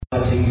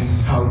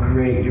realizing how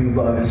great your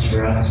love is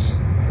for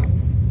us.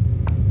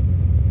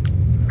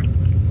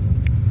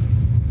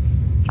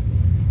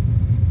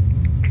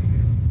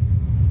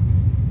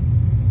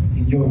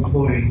 In your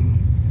glory,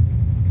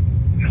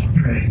 we all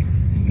pray.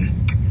 Amen.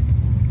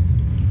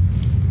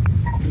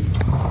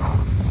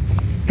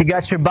 If you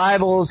got your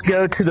Bibles,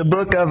 go to the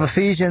book of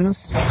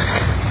Ephesians.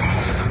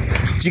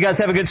 Did you guys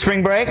have a good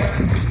spring break?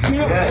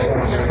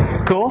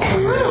 Cool.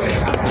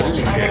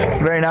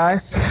 Very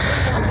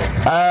nice.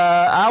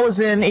 I was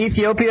in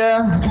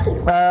Ethiopia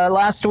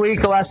last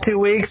week, the last 2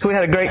 weeks. We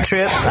had a great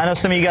trip. I know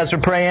some of you guys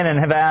were praying and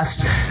have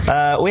asked.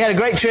 We had a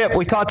great trip.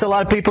 We talked to a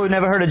lot of people who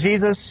never heard of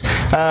Jesus.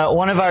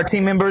 One of our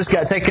team members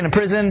got taken to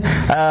prison,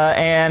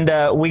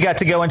 and we got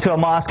to go into a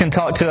mosque and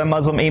talk to a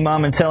Muslim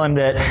imam and tell him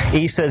that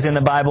Isa is in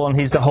the Bible and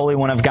he's the Holy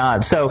One of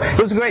God. So it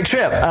was a great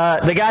trip.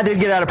 The guy did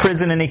get out of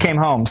prison and he came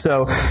home.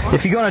 So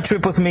if you go on a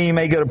trip with me, you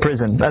may go to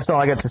prison. That's all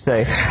I got to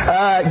say.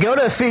 Go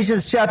to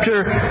Ephesians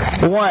chapter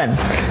 1.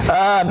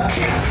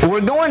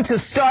 We're going to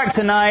start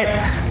tonight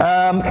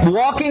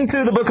walking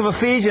through the book of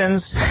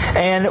Ephesians,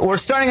 and we're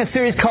starting a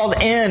series called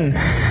In.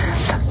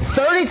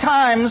 30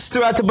 times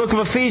throughout the book of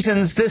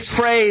Ephesians, this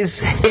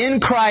phrase, in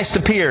Christ,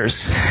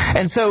 appears.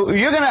 And so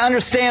you're going to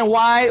understand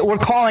why we're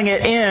calling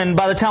it in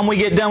by the time we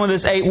get done with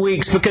this 8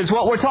 weeks, because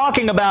what we're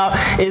talking about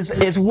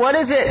is what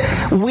is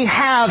it we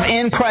have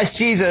in Christ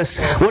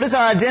Jesus? What does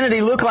our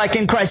identity look like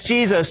in Christ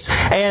Jesus?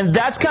 And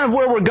that's kind of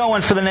where we're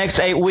going for the next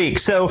 8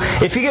 weeks. So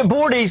if you get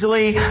bored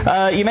easily,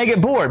 you may get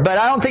bored, but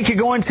I don't think you're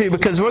going to,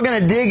 because we're going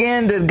to dig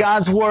into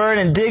God's Word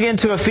and dig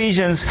into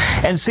Ephesians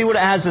and see what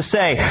it has to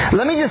say.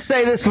 Let me just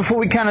say this before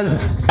we kind of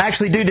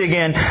actually do dig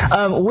in.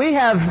 We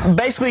have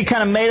basically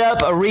kind of made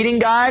up a reading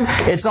guide.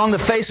 It's on the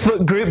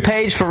Facebook group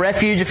page for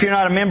Refuge. If you're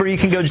not a member, you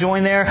can go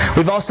join there.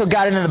 We've also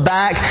got it in the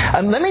back.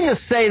 Let me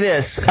just say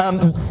this.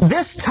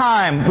 This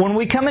time, when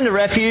we come into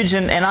Refuge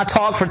and I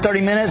talk for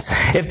 30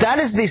 minutes, if that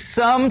is the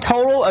sum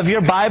total of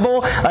your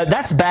Bible,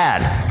 that's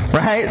bad,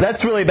 right?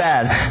 That's really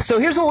bad. So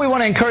here's what we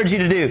want to encourage you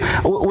to do.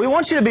 We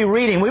want you to be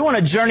reading. We want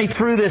to journey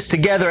through this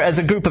together as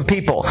a group of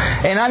people.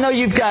 And I know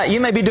you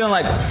may be doing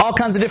like all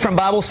kinds of different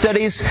Bible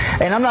studies,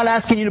 and I'm not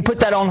asking you to put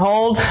that on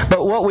hold,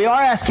 but what we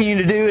are asking you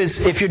to do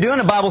is, if you're doing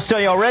a Bible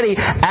study already,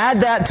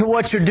 add that to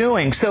what you're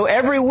doing. So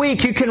every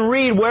week you can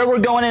read where we're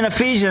going in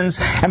Ephesians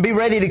and be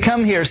ready to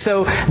come here.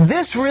 So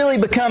this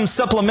really becomes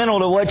supplemental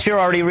to what you're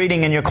already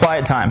reading in your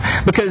quiet time.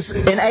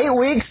 Because in 8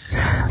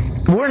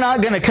 weeks, we're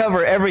not going to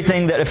cover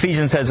everything that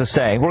Ephesians has to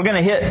say. We're going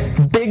to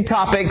hit big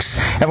topics,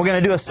 and we're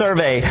going to do a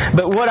survey.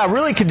 But what I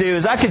really could do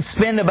is I could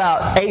spend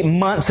about 8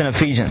 months in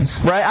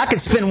Ephesians, right? I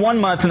could spend 1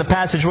 month in the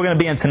passage we're going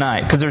to be in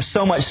tonight, because there's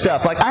so much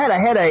stuff. Like, I had a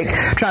headache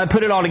trying to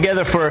put it all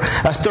together for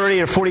a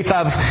 30 or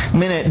 45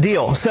 minute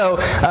deal. So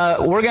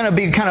we're going to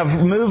be kind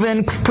of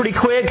moving pretty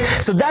quick.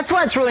 So that's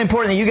why it's really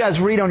important that you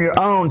guys read on your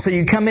own. So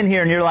you come in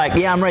here and you're like,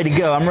 yeah, I'm ready to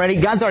go. I'm ready.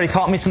 God's already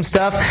taught me some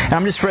stuff, and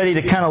I'm just ready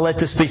to kind of let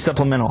this be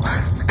supplemental.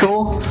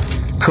 Cool?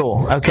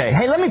 Cool. Okay.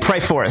 Hey, let me pray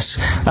for us.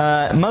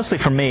 Mostly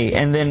for me,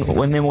 and then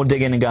we'll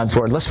dig into God's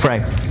Word. Let's pray.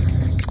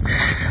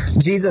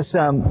 Jesus,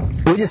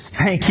 we just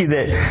thank you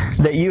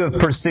that you have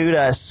pursued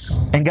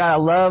us. And God, I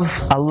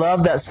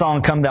love that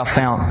song, Come Thou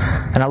Fount.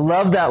 And I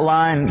love that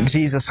line,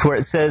 Jesus, where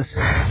it says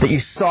that you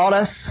sought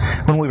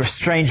us when we were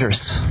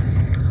strangers.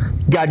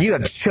 God, you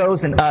have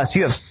chosen us.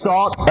 You have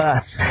sought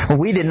us when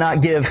we did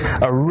not give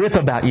a rip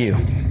about you.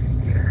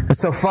 And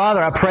so,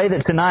 Father, I pray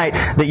that tonight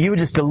that you would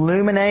just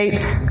illuminate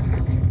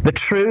the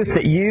truth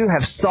that you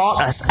have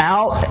sought us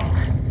out.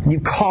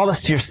 You've called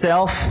us to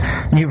yourself.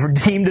 You've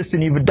redeemed us,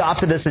 and you've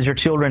adopted us as your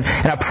children.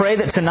 And I pray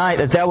that tonight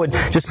that would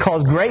just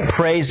cause great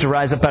praise to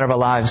rise up out of our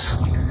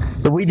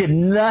lives. That we did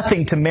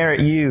nothing to merit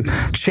you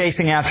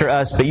chasing after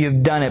us, but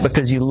you've done it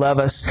because you love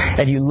us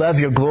and you love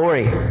your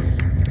glory.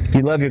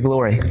 You love your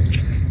glory.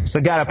 So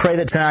God, I pray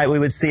that tonight we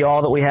would see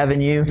all that we have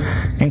in you,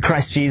 in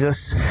Christ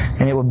Jesus,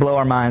 and it would blow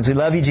our minds. We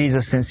love you,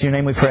 Jesus, and it's in your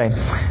name we pray.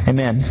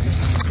 Amen.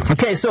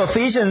 Okay, so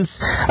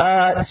Ephesians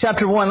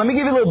chapter 1. Let me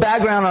give you a little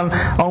background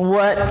on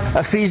what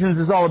Ephesians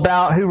is all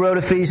about, who wrote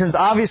Ephesians.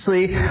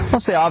 Obviously, I'll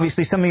say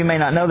obviously, some of you may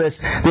not know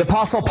this. The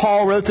Apostle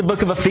Paul wrote the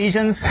book of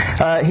Ephesians.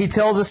 He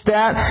tells us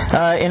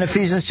that in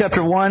Ephesians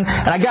chapter 1.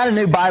 And I got a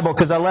new Bible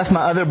because I left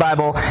my other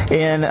Bible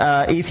in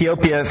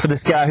Ethiopia for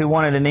this guy who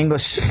wanted an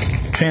English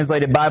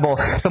translated Bible.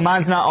 So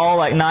mine's not all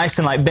like nice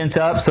and like bent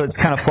up, so it's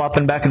kind of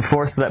flopping back and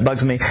forth, so that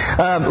bugs me.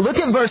 Look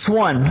at verse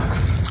 1.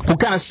 We'll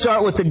kind of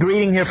start with the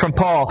greeting here from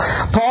Paul.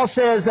 Paul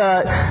says,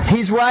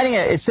 he's writing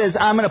it. It says,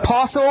 I'm an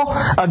apostle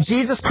of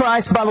Jesus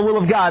Christ by the will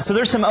of God. So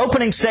there's some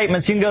opening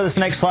statements. You can go to this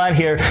next slide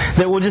here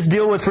that we'll just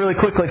deal with really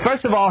quickly.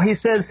 First of all, he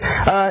says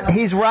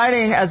he's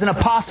writing as an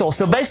apostle.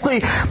 So basically,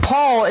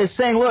 Paul is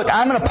saying, look,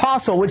 I'm an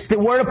apostle, which the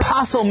word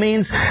apostle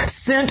means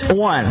sent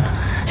one.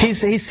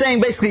 He's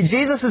saying basically,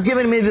 Jesus has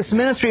given me this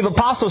ministry of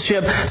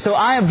apostleship, so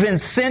I have been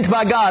sent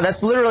by God.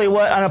 That's literally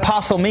what an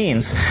apostle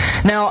means.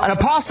 Now, an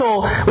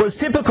apostle was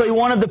typically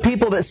one of the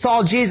people that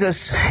saw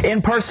Jesus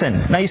in person.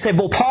 Now you say,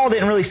 well, Paul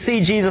didn't really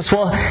see Jesus.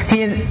 Well,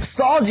 he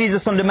saw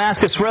Jesus on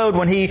Damascus Road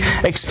when he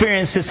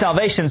experienced his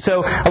salvation.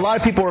 So a lot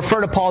of people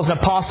refer to Paul as an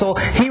apostle.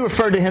 He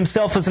referred to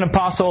himself as an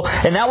apostle,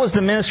 and that was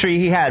the ministry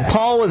he had.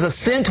 Paul was a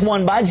sent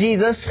one by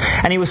Jesus,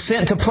 and he was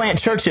sent to plant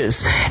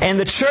churches. And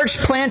the church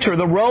planter,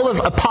 the role of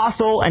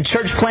apostle and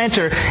church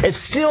planter, is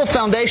still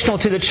foundational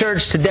to the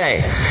church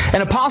today.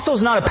 An apostle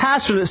is not a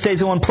pastor that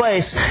stays in one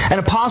place. An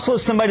apostle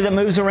is somebody that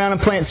moves around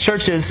and plants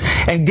churches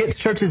and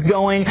gets churches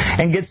going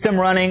and gets them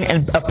running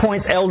and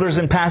appoints elders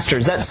and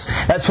pastors.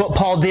 That's what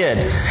Paul did.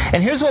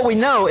 And here's what we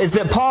know is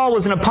that Paul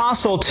was an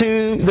apostle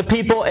to the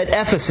people at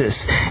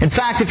Ephesus. In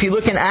fact, if you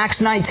look in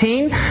Acts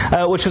 19,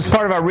 which was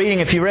part of our reading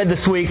if you read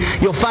this week,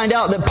 you'll find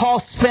out that Paul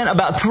spent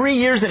about 3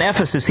 years in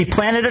Ephesus. He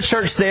planted a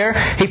church there.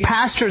 He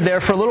pastored there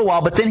for a little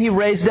while, but then he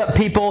raised up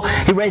people.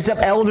 He raised up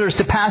elders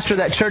to pastor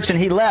that church, and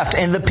he left.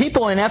 And the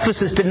people in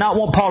Ephesus did not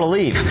want Paul to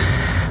leave.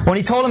 When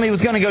he told them he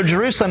was going to go to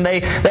Jerusalem,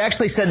 they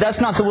actually said,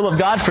 that's not the will of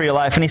God for your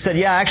life. And he said,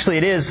 yeah, actually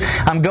it is.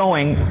 I'm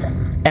going.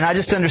 And I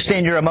just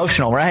understand you're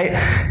emotional, right?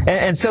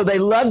 And so they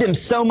loved him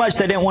so much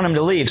they didn't want him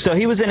to leave. So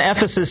he was in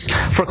Ephesus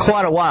for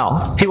quite a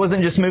while. He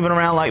wasn't just moving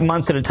around like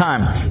months at a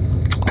time.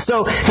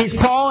 So he's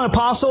Paul, an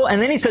apostle,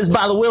 and then he says,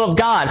 by the will of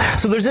God.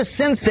 So there's this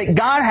sense that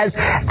God has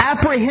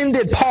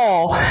apprehended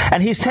Paul,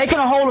 and he's taken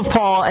a hold of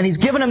Paul, and he's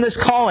given him this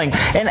calling.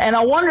 And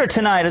I wonder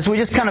tonight, as we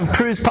just kind of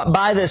cruise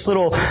by this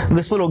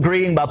little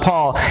greeting by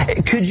Paul,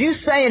 could you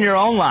say in your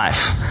own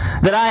life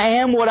that I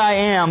am what I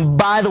am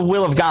by the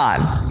will of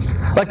God?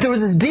 Like there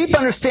was this deep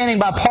understanding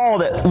by Paul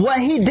that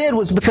what he did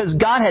was because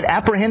God had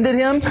apprehended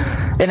him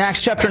in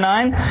Acts chapter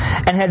 9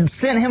 and had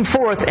sent him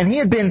forth, and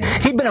he'd been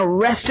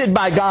arrested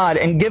by God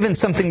and given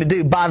something to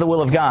do by the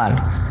will of God.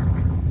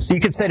 So you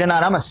could say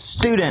tonight, I'm a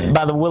student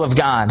by the will of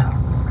God.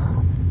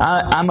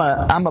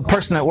 I'm a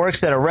person that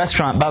works at a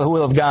restaurant by the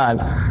will of God.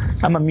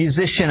 I'm a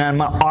musician, I'm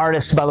an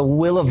artist by the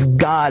will of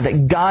God,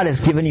 that God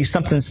has given you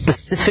something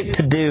specific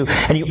to do,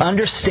 and you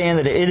understand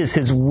that it is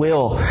His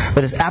will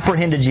that has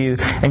apprehended you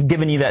and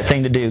given you that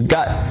thing to do.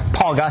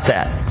 Paul got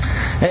that.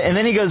 And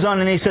then he goes on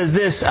and he says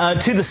this,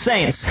 to the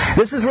saints.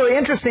 This is really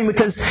interesting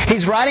because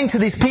he's writing to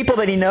these people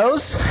that he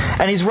knows,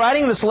 and he's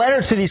writing this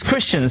letter to these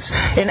Christians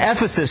in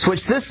Ephesus,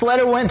 which this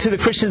letter went to the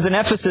Christians in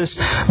Ephesus,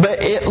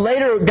 but it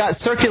later got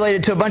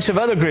circulated to a bunch of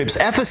other groups.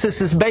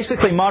 Ephesus is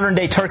basically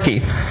modern-day Turkey.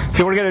 If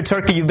you were to go to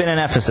Turkey, you've been in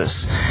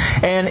Ephesus.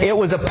 And it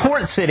was a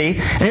port city.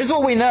 And here's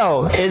what we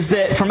know, is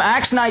that from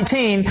Acts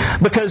 19,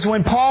 because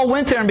when Paul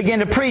went there and began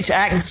to preach,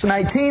 Acts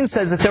 19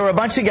 says that there were a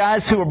bunch of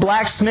guys who were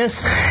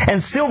blacksmiths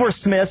and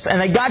silversmiths, and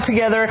they got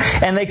together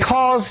and they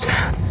caused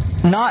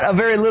not a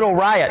very little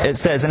riot, it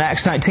says in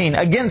Acts 19,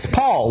 against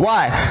Paul.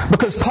 Why?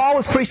 Because Paul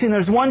was preaching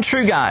there's one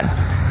true God.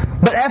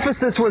 But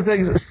Ephesus was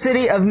a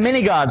city of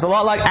many gods, a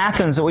lot like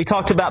Athens that we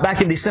talked about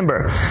back in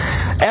December.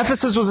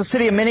 Ephesus was a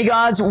city of many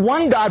gods.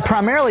 One god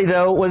primarily,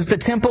 though, was the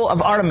temple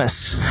of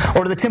Artemis,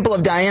 or the temple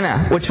of Diana,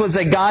 which was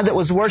a god that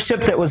was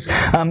worshipped, that was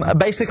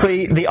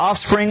basically the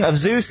offspring of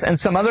Zeus and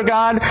some other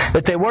god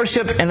that they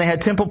worshipped, and they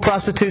had temple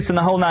prostitutes in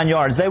the whole 9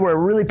 yards. They were a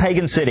really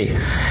pagan city.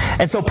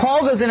 And so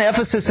Paul goes into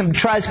Ephesus and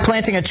tries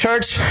planting a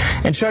church,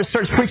 and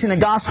starts preaching the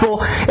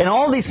gospel, and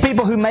all these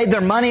people who made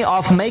their money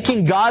off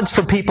making gods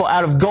for people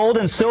out of gold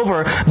and silver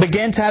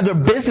began to have their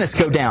business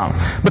go down,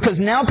 because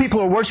now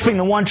people are worshiping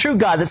the one true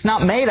God that's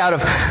not made out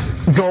of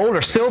gold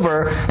or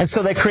silver, and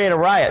so they create a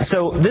riot.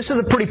 So this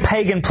is a pretty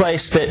pagan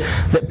place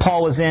that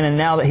Paul was in, and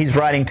now that he's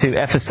writing to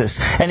Ephesus.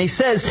 And he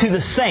says to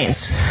the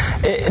saints,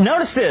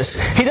 notice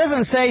this, he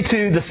doesn't say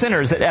to the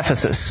sinners at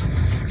Ephesus.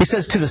 He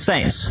says to the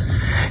saints.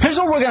 Here's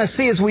what we're going to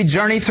see as we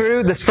journey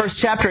through this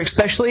first chapter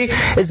especially,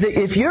 is that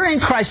if you're in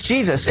Christ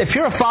Jesus, if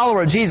you're a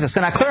follower of Jesus,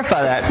 and I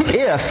clarify that,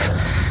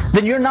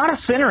 then you're not a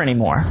sinner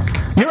anymore.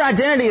 Your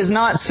identity is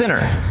not sinner.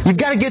 You've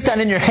got to get that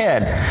in your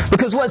head.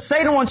 Because what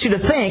Satan wants you to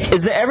think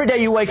is that every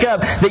day you wake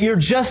up, that you're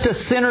just a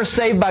sinner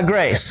saved by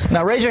grace.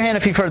 Now raise your hand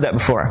if you've heard that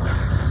before.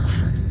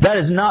 That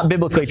is not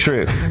biblically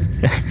true.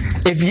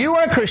 If you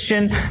are a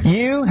Christian,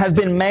 you have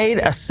been made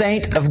a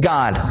saint of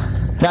God.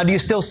 Now, do you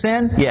still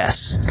sin?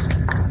 Yes.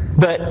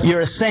 But you're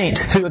a saint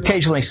who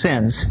occasionally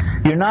sins.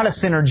 You're not a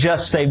sinner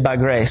just saved by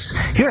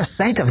grace. You're a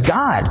saint of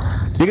God.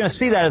 You're going to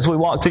see that as we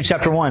walk through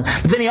chapter 1.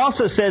 But then he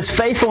also says,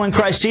 faithful in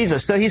Christ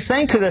Jesus. So he's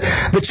saying to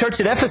the church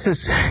at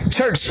Ephesus,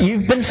 church,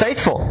 you've been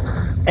faithful.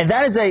 And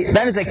that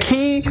is a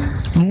key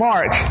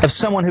mark of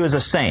someone who is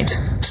a saint.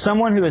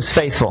 Someone who is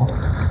faithful.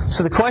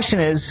 So the question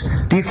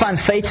is, do you find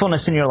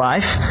faithfulness in your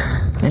life?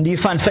 And do you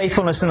find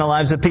faithfulness in the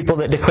lives of people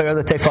that declare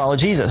that they follow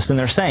Jesus and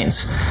they're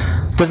saints?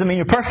 Doesn't mean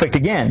you're perfect,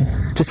 again.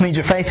 Just means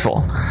you're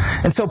faithful.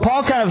 And so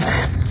Paul kind of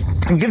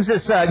gives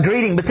this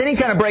greeting, but then he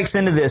kind of breaks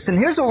into this. And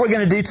here's what we're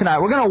going to do tonight.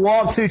 We're going to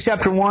walk through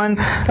chapter 1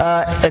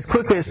 as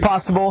quickly as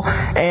possible.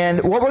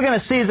 And what we're going to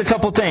see is a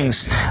couple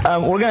things.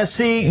 We're going to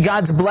see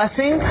God's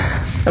blessing,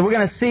 and we're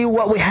going to see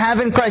what we have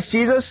in Christ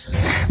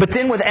Jesus. But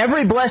then with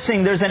every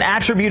blessing, there's an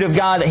attribute of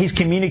God that He's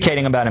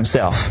communicating about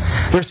Himself.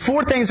 There's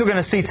 4 things we're going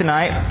to see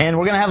tonight, and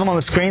we're going to have them on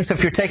the screen. So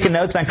if you're taking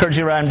notes, I encourage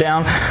you to write them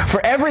down.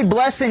 For every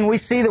blessing we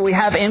see that we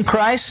have in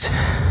Christ,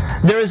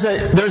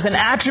 there's an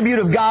attribute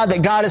of God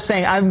that God is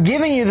saying, I'm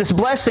giving you this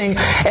blessing,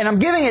 and I'm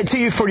giving it to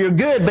you for your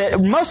good,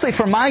 but mostly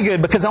for my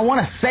good, because I want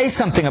to say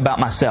something about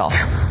myself.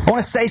 I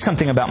want to say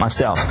something about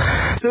myself.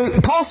 So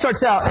Paul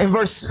starts out in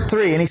verse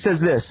 3, and he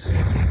says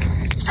this.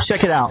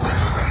 Check it out.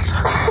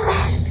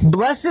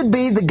 Blessed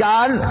be the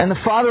God and the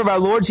Father of our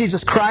Lord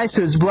Jesus Christ,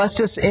 who has blessed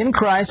us in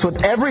Christ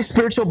with every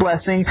spiritual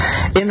blessing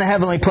in the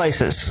heavenly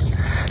places.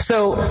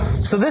 So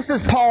this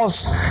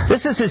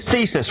is his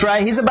thesis,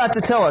 right? He's about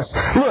to tell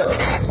us, look,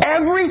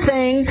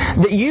 everything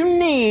that you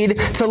need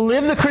to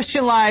live the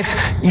Christian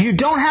life, you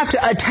don't have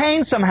to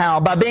attain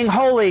somehow by being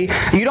holy.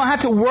 You don't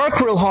have to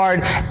work real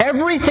hard.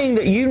 Everything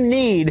that you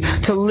need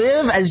to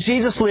live as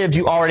Jesus lived,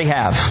 you already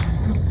have.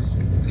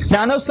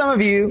 Now, I know some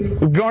of you,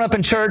 growing up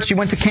in church, you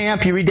went to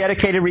camp, you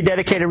rededicated,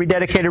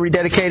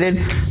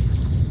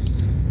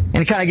 and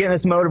you kind of get in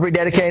this mode of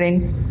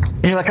rededicating.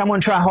 And you're like, I'm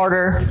going to try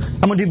harder.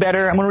 I'm going to do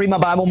better. I'm going to read my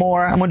Bible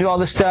more. I'm going to do all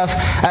this stuff.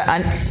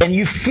 And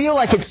you feel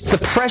like the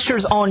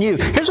pressure's on you.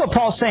 Here's what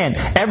Paul's saying.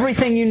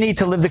 Everything you need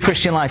to live the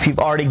Christian life, you've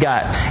already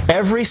got.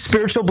 Every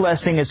spiritual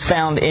blessing is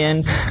found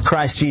in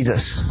Christ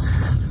Jesus.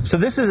 So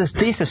this is his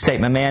thesis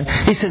statement, man.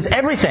 He says,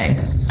 everything.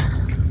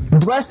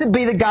 Blessed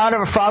be the God of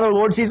our Father,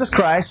 Lord Jesus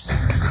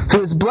Christ,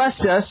 who has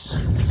blessed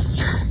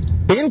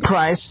us in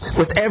Christ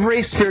with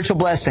every spiritual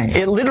blessing.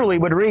 It literally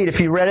would read, if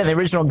you read it in the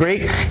original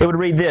Greek, it would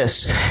read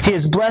this. He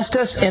has blessed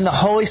us in the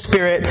Holy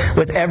Spirit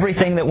with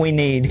everything that we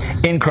need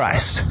in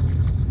Christ.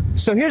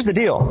 So here's the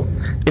deal.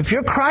 If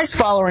you're a Christ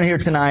follower in here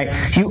tonight,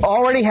 you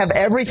already have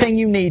everything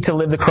you need to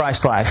live the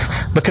Christ life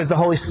because the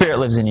Holy Spirit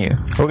lives in you.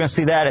 We're going to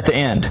see that at the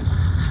end.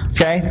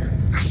 Okay?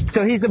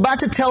 So he's about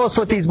to tell us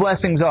what these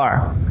blessings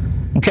are.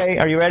 Okay,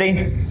 are you ready?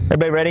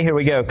 Everybody ready? Here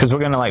we go, because we're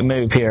going to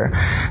move here.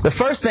 The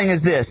first thing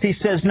is this. He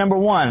says, number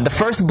one, the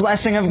first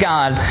blessing of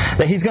God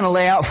that He's going to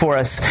lay out for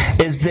us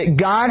is that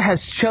God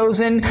has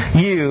chosen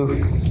you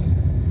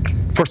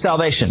for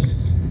salvation.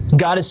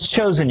 God has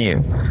chosen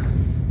you.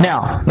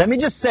 Now, let me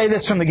just say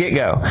this from the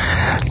get-go.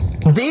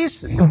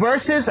 These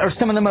verses are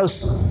some of the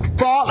most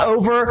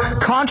thought-over,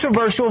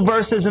 controversial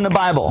verses in the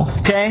Bible.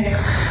 Okay?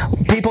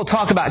 People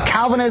talk about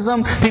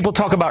Calvinism. People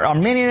talk about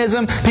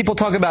Arminianism. People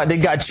talk about,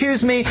 did God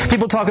choose me?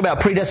 People talk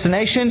about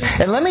predestination.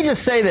 And let me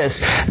just say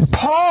this.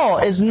 Paul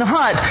is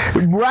not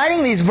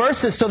writing these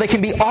verses so they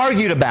can be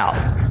argued about.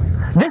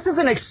 This is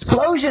an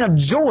explosion of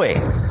joy.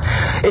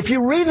 If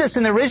you read this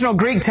in the original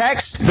Greek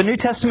text, the New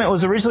Testament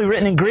was originally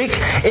written in Greek,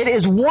 it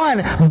is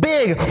one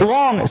big,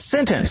 long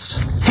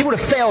sentence. He would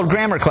have failed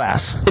grammar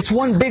class. It's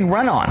one big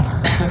run-on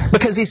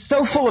because he's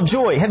so full of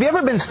joy. Have you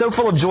ever been so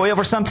full of joy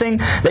over something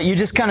that you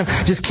just kind of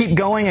just keep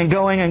going and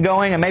going and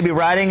going, and maybe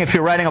writing, if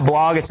you're writing a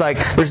blog, it's like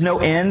there's no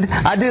end?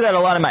 I do that a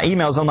lot in my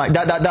emails. I'm like, ...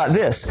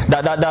 this, ...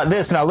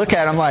 this, and I look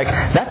at it, I'm like,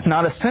 that's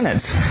not a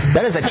sentence.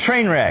 That is a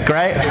train wreck,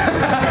 right?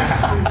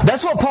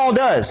 That's what Paul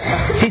does.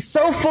 He's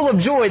so full of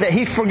joy that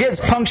he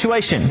forgets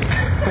punctuation.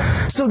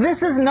 So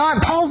this is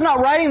not, Paul's not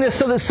writing this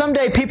so that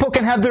someday people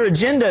can have their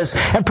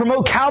agendas and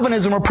promote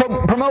Calvinism or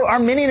promote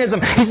Arminianism.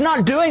 He's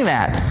not doing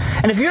that.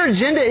 And if your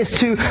agenda is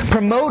to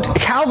promote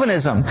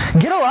Calvinism,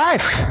 get a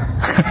life.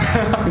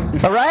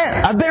 All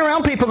right? I've been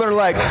around people that are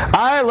like,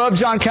 I love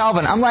John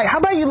Calvin. I'm like, how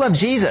about you love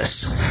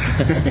Jesus?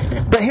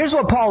 But here's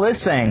what Paul is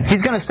saying.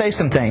 He's going to say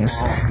some things.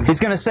 He's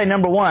going to say,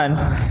 number one,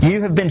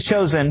 you have been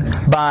chosen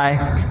by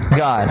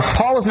God.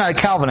 Paul was not a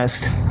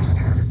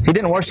Calvinist. He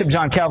didn't worship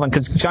John Calvin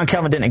because John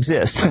Calvin didn't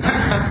exist.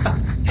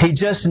 He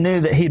just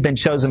knew that he'd been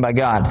chosen by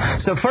God.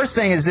 So first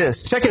thing is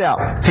this. Check it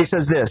out. He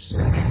says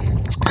this.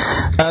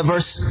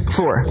 Verse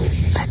 4.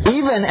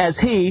 Even as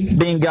He,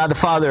 being God the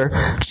Father,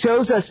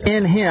 chose us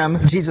in Him,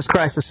 Jesus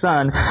Christ the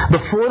Son,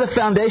 before the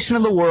foundation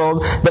of the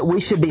world, that we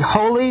should be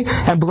holy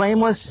and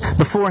blameless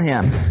before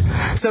Him.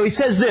 So He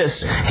says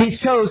this. He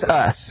chose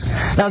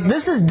us. Now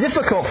this is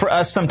difficult for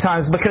us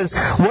sometimes because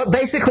what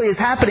basically is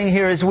happening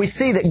here is we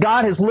see that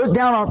God has looked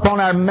down on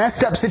our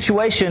messed up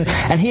situation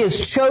and He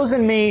has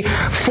chosen me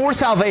for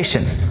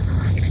salvation.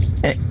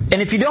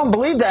 And if you don't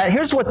believe that,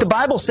 here's what the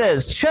Bible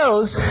says.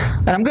 Chose,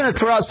 and I'm going to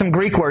throw out some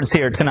Greek words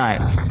here tonight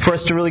for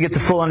us to really get the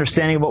full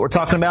understanding of what we're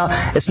talking about.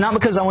 It's not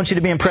because I want you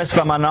to be impressed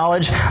by my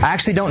knowledge. I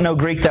actually don't know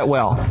Greek that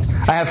well.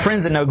 I have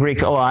friends that know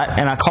Greek a lot,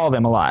 and I call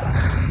them a lot.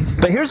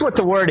 But here's what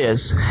the word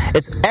is.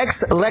 It's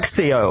ex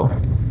lexio,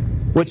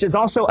 which is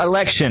also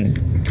election.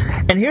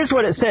 And here's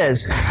what it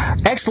says.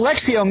 Ex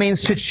lexio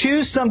means to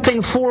choose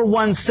something for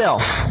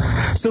oneself.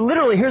 So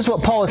literally, here's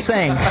what Paul is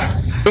saying.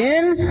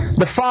 In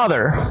the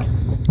Father,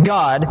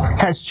 God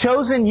has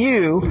chosen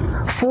you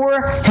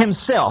for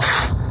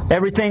Himself.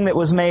 Everything that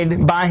was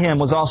made by Him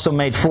was also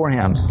made for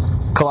Him.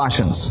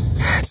 Colossians.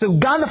 So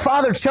God the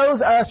Father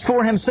chose us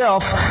for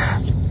Himself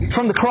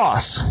from the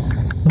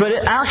cross. But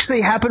it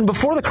actually happened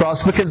before the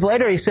cross because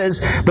later He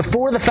says,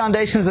 before the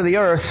foundations of the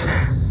earth,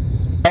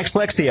 ex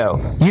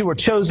lexio, you were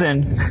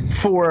chosen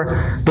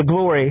for the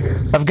glory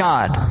of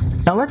God.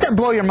 Now let that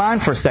blow your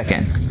mind for a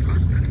second.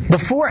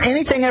 Before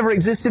anything ever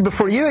existed,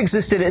 before you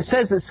existed, it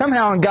says that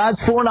somehow in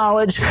God's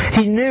foreknowledge,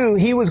 He knew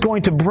He was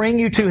going to bring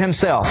you to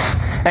Himself.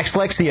 Ex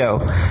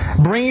lexio.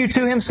 Bring you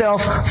to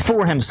Himself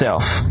for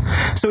Himself.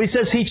 So He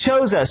says He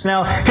chose us.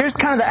 Now, here's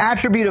kind of the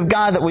attribute of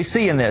God that we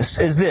see in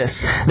this, is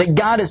this, that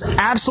God is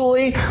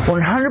absolutely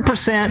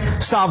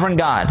 100% sovereign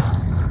God.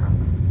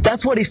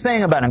 That's what He's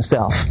saying about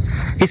Himself.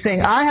 He's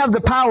saying, I have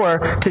the power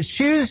to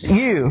choose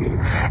you.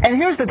 And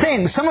here's the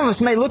thing. Some of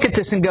us may look at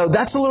this and go,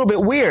 that's a little bit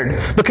weird.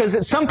 Because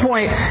at some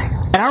point,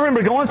 and I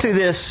remember going through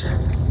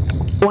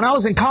this, when I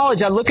was in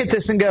college, I look at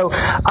this and go,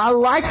 I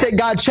like that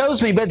God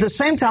chose me, but at the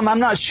same time, I'm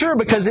not sure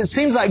because it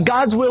seems like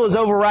God's will is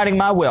overriding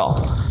my will.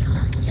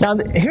 Now,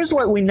 here's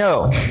what we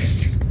know.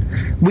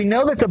 We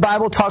know that the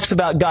Bible talks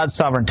about God's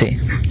sovereignty.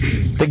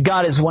 That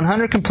God is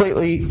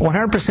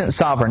 100%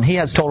 sovereign. He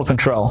has total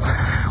control.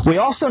 We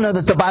also know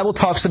that the Bible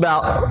talks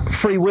about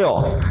free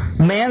will.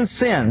 Man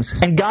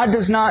sins, and God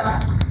does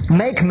not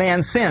make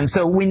man sin.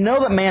 So we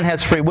know that man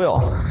has free will.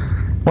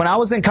 When I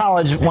was in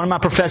college, one of my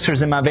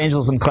professors in my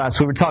evangelism class,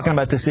 we were talking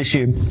about this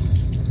issue,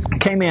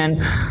 came in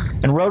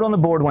and wrote on the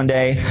board one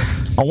day.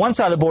 On one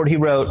side of the board, he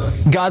wrote,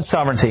 God's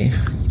sovereignty.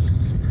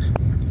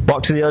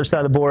 Walked to the other side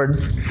of the board,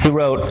 he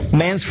wrote,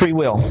 man's free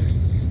will.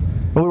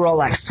 We were all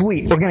like,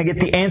 sweet, we're going to get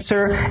the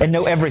answer and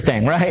know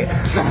everything, right?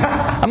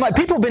 I'm like,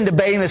 people have been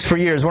debating this for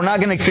years. We're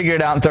not going to figure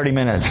it out in 30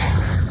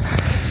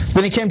 minutes.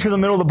 Then he came to the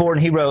middle of the board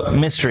and he wrote,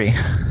 mystery.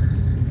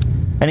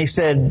 And he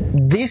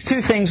said, these two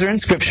things are in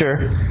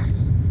Scripture,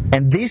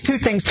 and these two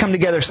things come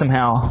together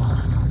somehow,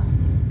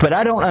 but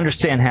I don't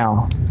understand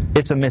how.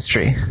 It's a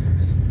mystery.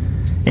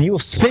 And you will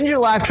spend your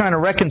life trying to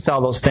reconcile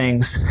those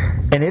things,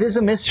 and it is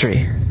a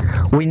mystery.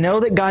 We know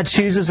that God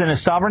chooses in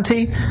His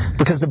sovereignty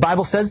because the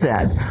Bible says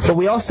that. But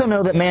we also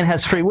know that man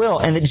has free will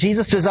and that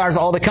Jesus desires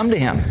all to come to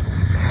Him.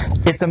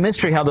 It's a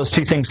mystery how those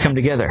two things come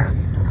together.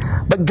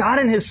 But God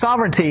in His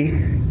sovereignty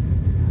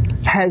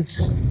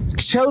has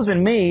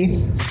chosen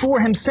me for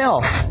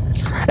Himself.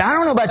 Now, I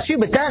don't know about you,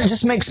 but that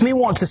just makes me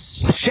want to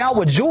shout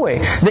with joy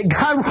that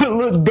God would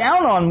look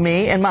down on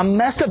me in my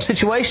messed up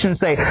situation and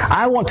say,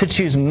 I want to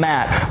choose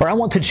Matt, or I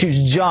want to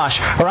choose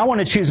Josh, or I want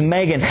to choose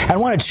Megan. I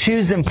want to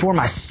choose them for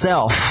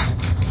myself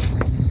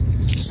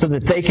so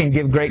that they can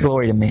give great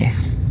glory to me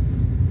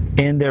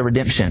in their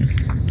redemption.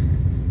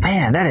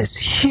 Man, that is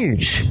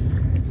huge.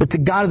 That the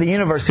God of the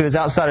universe who is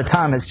outside of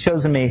time has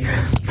chosen me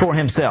for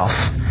Himself.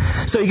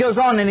 So he goes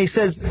on and he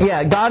says,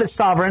 yeah, God is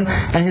sovereign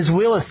and His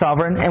will is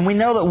sovereign. And we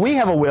know that we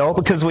have a will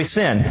because we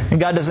sin. And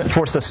God doesn't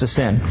force us to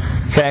sin.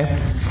 Okay?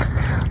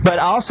 But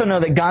I also know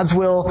that God's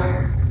will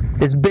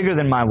is bigger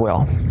than my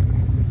will.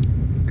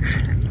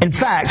 In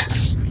fact,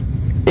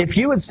 if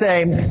you would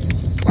say,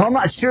 well, I'm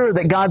not sure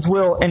that God's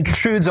will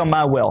intrudes on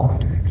my will.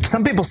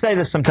 Some people say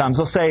this sometimes.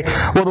 They'll say,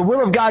 well, the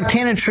will of God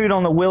can't intrude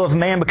on the will of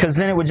man because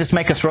then it would just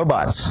make us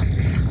robots.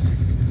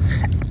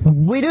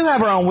 We do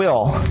have our own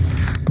will.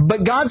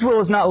 But God's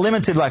will is not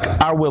limited like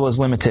our will is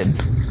limited.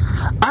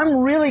 I'm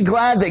really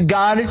glad that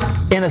God,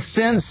 in a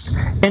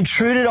sense,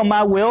 intruded on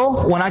my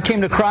will when I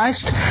came to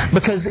Christ,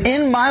 because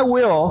in my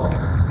will,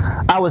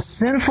 I was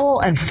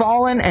sinful and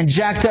fallen and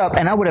jacked up,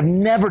 and I would have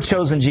never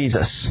chosen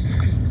Jesus.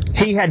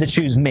 He had to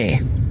choose me.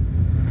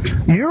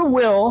 Your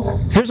will,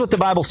 here's what the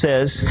Bible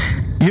says,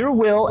 your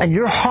will and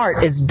your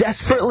heart is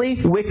desperately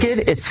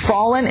wicked, it's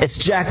fallen,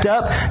 it's jacked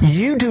up.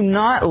 You do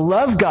not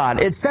love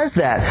God. It says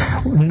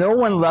that. No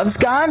one loves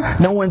God,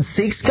 no one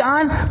seeks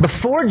God.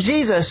 Before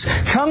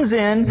Jesus comes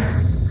in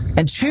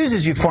and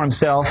chooses you for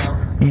Himself,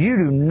 you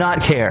do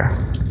not care.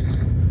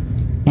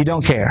 You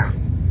don't care.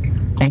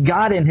 And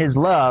God in His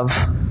love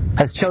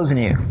has chosen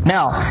you.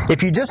 Now,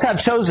 if you just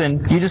have chosen,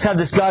 you just have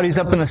this God who's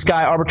up in the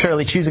sky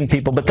arbitrarily choosing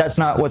people, but that's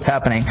not what's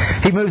happening.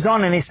 He moves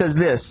on and he says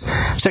this.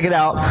 Check it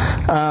out.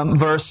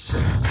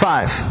 Verse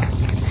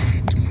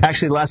 5.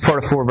 Actually, the last part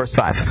of 4, verse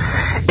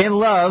 5. In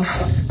love,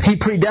 He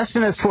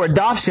predestined us for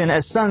adoption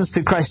as sons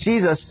through Christ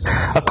Jesus,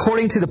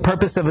 according to the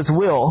purpose of His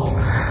will,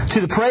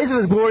 to the praise of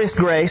His glorious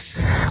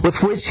grace,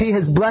 with which He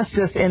has blessed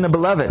us in the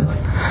Beloved.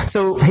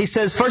 So he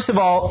says, first of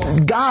all,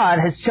 God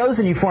has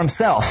chosen you for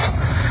Himself.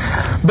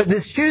 But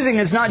this choosing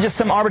is not just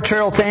some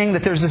arbitrary thing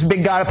that there's this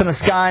big God up in the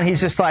sky and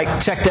He's just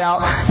like checked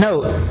out.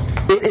 No,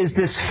 it is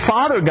this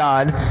Father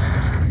God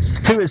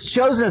who has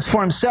chosen us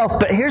for Himself.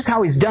 But here's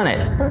how He's done it.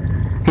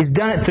 He's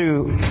done it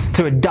through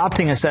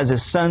adopting us as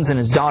His sons and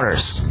His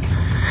daughters.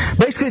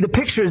 Basically, the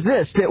picture is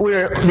this, that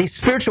we're these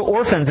spiritual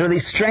orphans or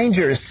these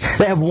strangers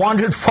that have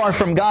wandered far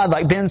from God,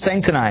 like Ben's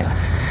saying tonight.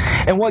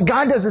 And what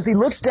God does is He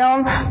looks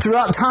down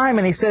throughout time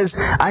and He says,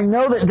 I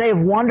know that they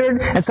have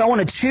wandered, and so I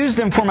want to choose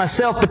them for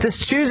myself. But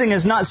this choosing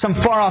is not some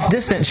far-off,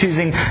 distant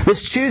choosing.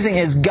 This choosing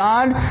is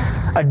God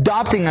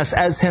adopting us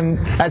as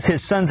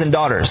His sons and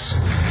daughters.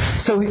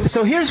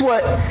 So here's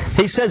what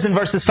He says in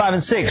verses 5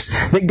 and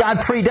 6, that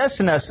God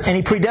predestined us, and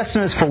He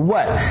predestined us for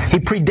what? He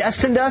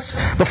predestined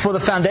us before the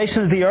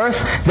foundations of the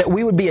earth that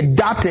we would be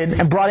adopted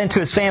and brought into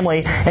His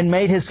family and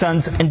made His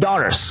sons and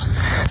daughters.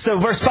 So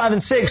verse 5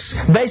 and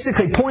 6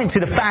 basically point to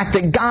the fact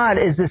that God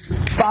is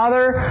this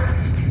Father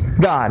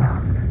God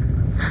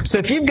So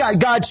if you've got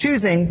God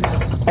choosing,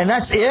 and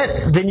that's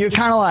it, then you're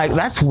kind of like,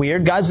 that's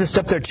weird. God's just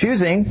up there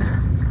choosing.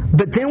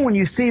 But then when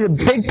you see the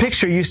big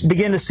picture, you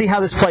begin to see how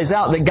this plays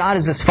out, that God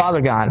is this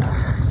Father God.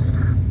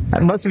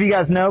 Most of you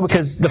guys know,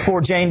 because the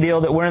 4Jane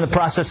deal, that we're in the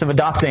process of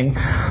adopting.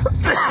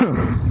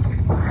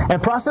 And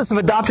the process of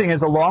adopting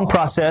is a long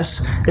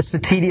process. It's a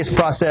tedious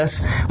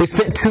process. We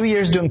spent 2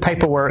 years doing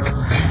paperwork.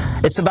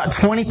 It's about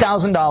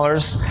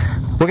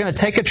 $20,000. We're going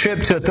to take a trip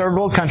to a third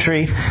world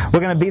country. We're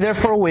going to be there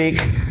for a week.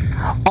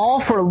 All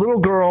for a little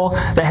girl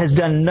that has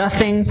done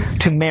nothing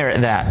to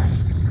merit that.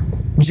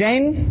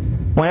 Jane,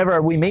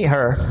 whenever we meet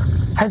her,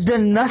 has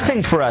done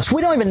nothing for us.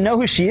 We don't even know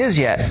who she is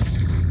yet.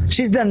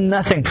 She's done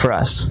nothing for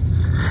us.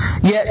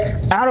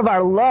 Yet, out of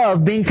our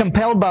love, being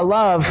compelled by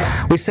love,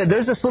 we said,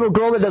 there's this little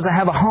girl that doesn't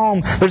have a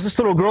home. There's this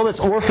little girl that's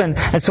orphaned.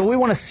 And so we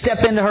want to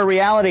step into her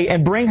reality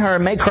and bring her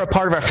and make her a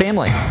part of our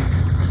family.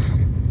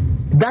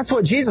 That's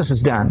what Jesus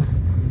has done.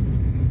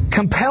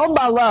 Compelled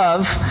by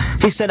love,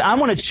 He said, I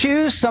want to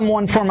choose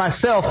someone for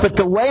myself. But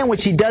the way in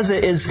which He does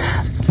it is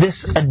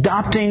this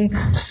adopting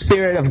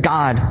Spirit of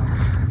God,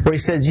 where He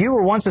says, you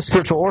were once a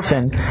spiritual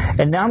orphan,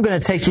 and now I'm going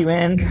to take you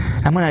in.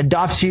 I'm going to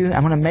adopt you.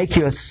 I'm going to make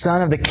you a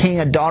son of the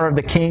King, a daughter of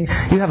the King.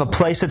 You have a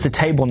place at the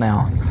table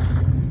now.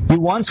 You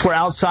once were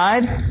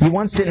outside. You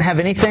once didn't have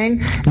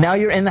anything. Now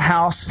you're in the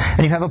house,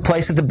 and you have a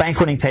place at the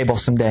banqueting table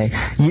someday.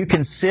 You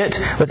can sit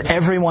with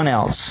everyone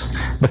else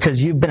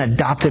because you've been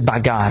adopted by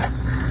God.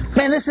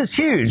 Man, this is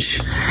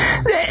huge.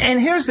 And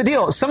here's the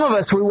deal. Some of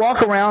us, we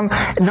walk around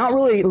not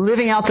really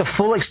living out the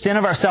full extent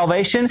of our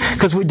salvation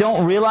because we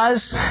don't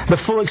realize the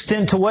full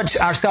extent to which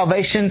our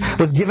salvation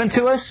was given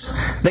to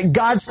us, that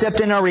God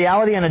stepped in our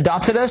reality and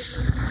adopted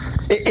us.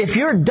 If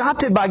you're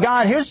adopted by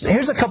God,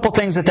 here's a couple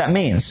things that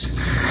means.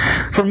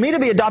 For me to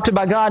be adopted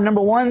by God,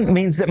 number one,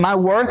 means that my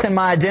worth and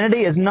my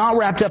identity is not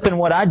wrapped up in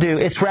what I do.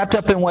 It's wrapped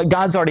up in what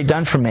God's already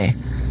done for me.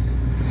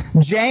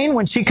 Jane,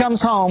 when she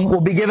comes home,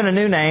 will be given a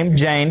new name,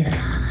 Jane,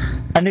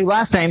 a new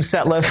last name,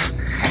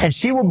 Setliff, and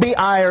she will be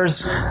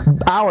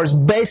ours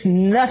based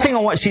nothing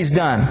on what she's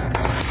done,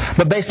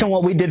 but based on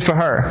what we did for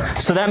her.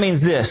 So that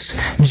means this.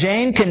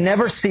 Jane can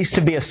never cease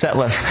to be a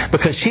Setliff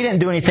because she didn't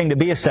do anything to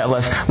be a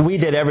Setliff. We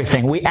did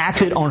everything. We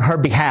acted on her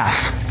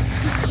behalf.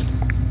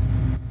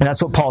 And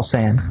that's what Paul's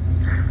saying.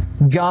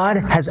 God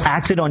has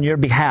acted on your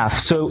behalf.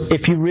 So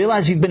if you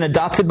realize you've been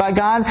adopted by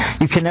God,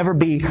 you can never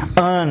be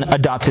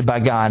unadopted by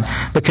God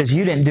because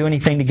you didn't do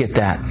anything to get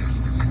that.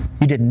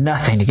 You did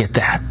nothing to get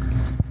that.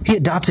 He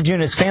adopted you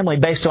in His family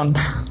based on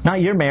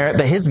not your merit,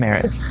 but His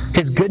merit.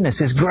 His goodness,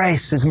 His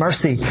grace, His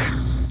mercy.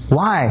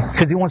 Why?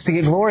 Because He wants to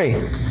get glory.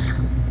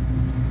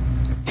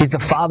 He's the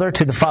father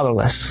to the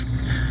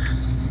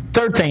fatherless.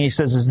 Third thing He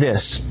says is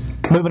this.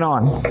 Moving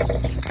on.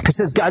 He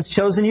says God's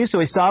chosen you, so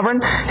He's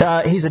sovereign.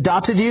 He's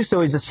adopted you,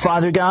 so He's this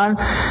Father God.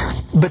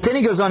 But then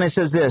He goes on and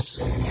says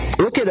this.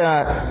 Look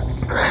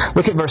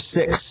at verse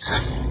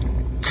 6.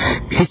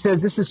 He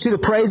says, this is to the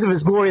praise of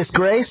His glorious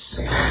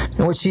grace,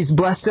 in which He's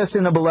blessed us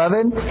in the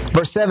Beloved.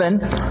 Verse 7,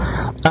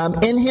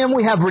 in Him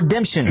we have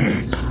redemption,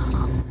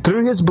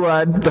 through His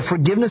blood, the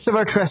forgiveness of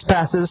our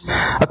trespasses,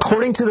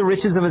 according to the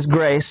riches of His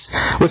grace,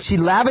 which He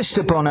lavished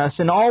upon us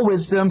in all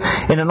wisdom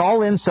and in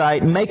all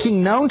insight,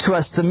 making known to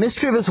us the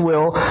mystery of His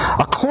will,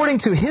 according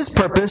to His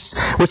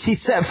purpose, which He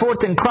set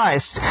forth in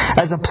Christ,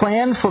 as a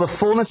plan for the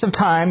fullness of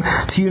time,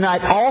 to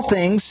unite all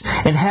things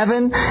in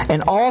heaven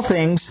and all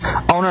things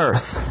on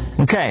earth.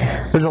 Okay,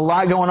 there's a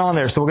lot going on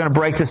there, so we're going to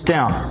break this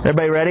down.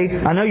 Everybody ready?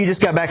 I know you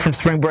just got back from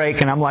spring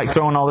break, and I'm like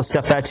throwing all this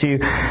stuff at you.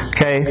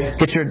 Okay,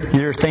 get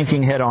your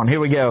thinking head on. Here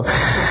we go.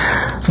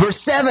 Verse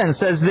 7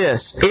 says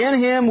this, in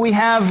Him we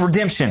have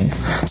redemption.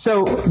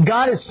 So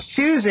God is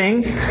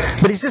choosing,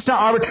 but He's just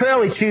not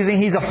arbitrarily choosing.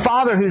 He's a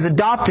Father who's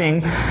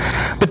adopting.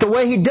 But the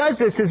way He does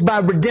this is by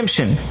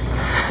redemption.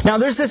 Now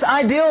there's this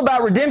idea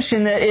about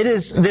redemption that it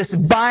is this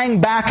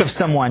buying back of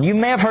someone. You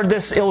may have heard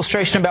this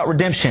illustration about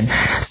redemption.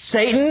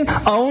 Satan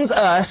owns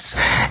us,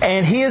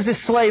 and he is a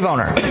slave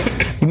owner.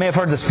 You may have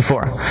heard this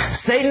before.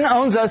 Satan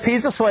owns us,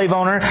 he's a slave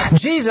owner.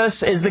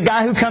 Jesus is the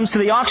guy who comes to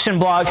the auction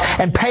block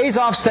and pays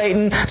off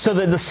Satan so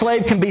that the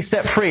slave can be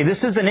set free.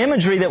 This is an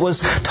imagery that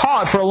was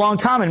taught for a long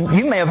time, and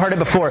you may have heard it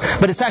before,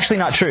 but it's actually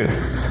not true.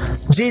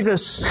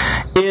 Jesus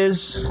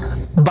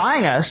is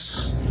buying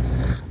us,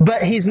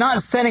 but He's not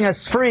setting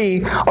us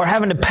free or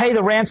having to pay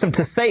the ransom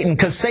to Satan,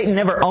 because Satan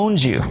never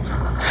owns you.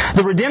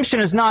 The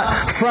redemption is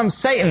not from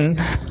Satan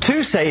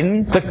to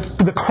Satan.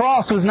 The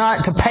cross was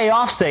not to pay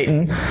off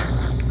Satan.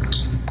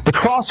 The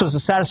cross was to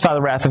satisfy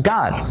the wrath of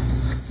God.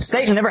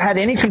 Satan never had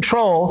any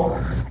control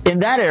in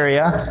that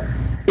area.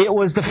 It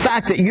was the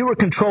fact that you were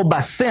controlled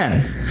by sin.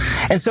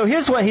 And so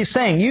here's what He's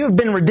saying. You have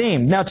been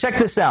redeemed. Now check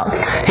this out.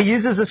 He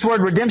uses this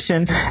word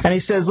redemption, and He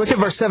says, look at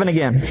verse 7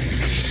 again.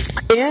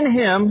 In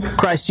Him,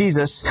 Christ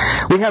Jesus,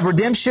 we have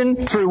redemption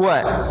through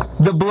what?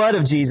 The blood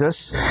of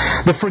Jesus,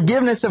 the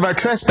forgiveness of our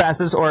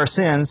trespasses or our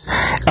sins,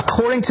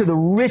 according to the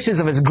riches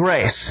of His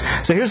grace.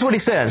 So here's what He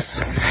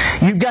says.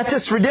 You've got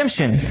this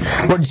redemption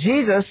where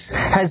Jesus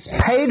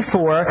has paid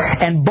for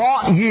and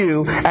bought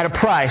you at a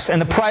price. And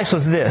the price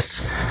was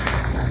this.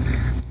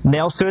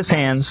 nails to his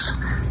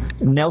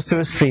hands, nails to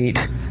his feet,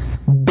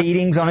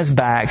 beatings on his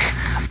back,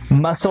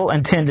 muscle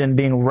and tendon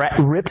being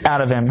ripped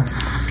out of him.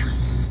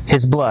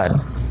 His blood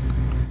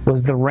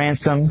was the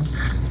ransom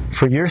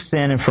for your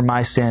sin and for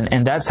my sin.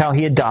 And that's how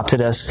he adopted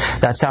us.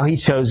 That's how he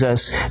chose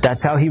us.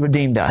 That's how he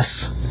redeemed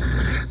us.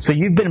 So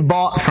you've been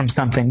bought from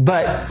something.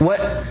 But what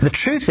the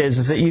truth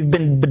is that you've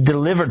been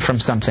delivered from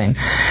something.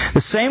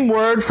 The same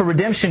word for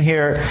redemption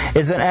here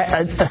is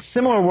a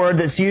similar word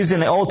that's used in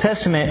the Old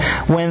Testament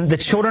when the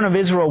children of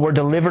Israel were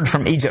delivered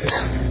from Egypt.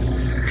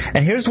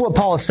 And here's what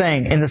Paul is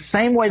saying. In the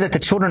same way that the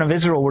children of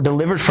Israel were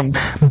delivered from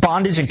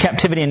bondage and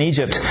captivity in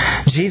Egypt,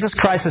 Jesus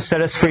Christ has set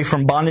us free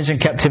from bondage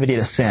and captivity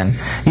to sin.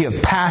 You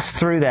have passed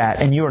through that,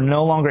 and you are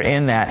no longer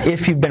in that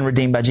if you've been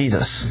redeemed by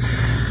Jesus.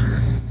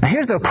 Now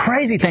here's the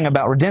crazy thing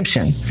about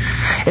redemption.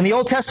 In the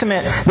Old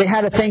Testament, they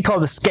had a thing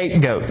called the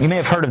scapegoat. You may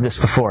have heard of this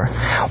before.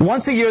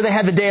 Once a year they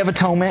had the Day of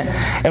Atonement,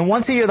 and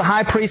once a year the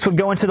high priest would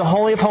go into the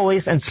Holy of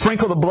Holies and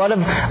sprinkle the blood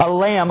of a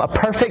lamb, a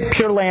perfect,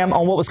 pure lamb,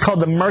 on what was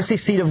called the mercy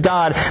seat of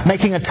God,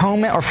 making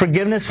atonement or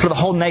forgiveness for the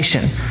whole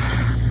nation.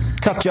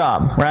 Tough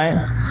job, right?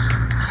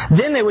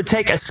 Then they would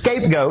take a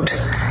scapegoat,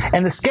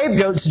 and the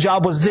scapegoat's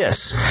job was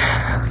this.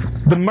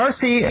 The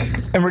mercy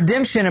and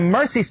redemption and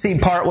mercy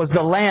seat part was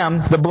the lamb,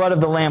 the blood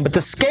of the lamb. But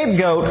the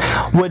scapegoat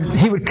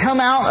would come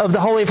out of the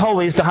Holy of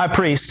Holies, the high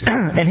priest,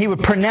 and he would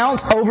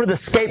pronounce over the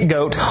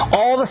scapegoat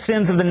all the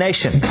sins of the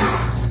nation.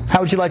 How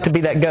would you like to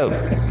be that goat?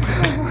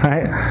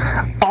 Right?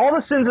 All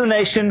the sins of the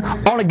nation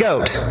on a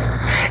goat.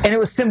 And it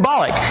was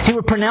symbolic. He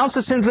would pronounce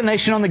the sins of the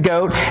nation on the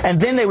goat, and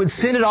then they would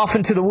send it off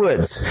into the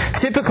woods.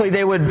 Typically,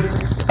 they would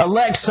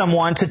elect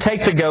someone to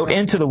take the goat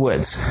into the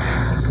woods.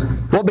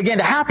 What began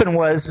to happen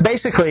was,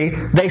 basically,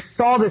 they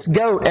saw this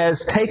goat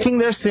as taking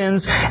their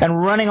sins and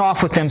running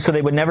off with them so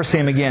they would never see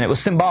him again. It was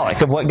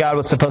symbolic of what God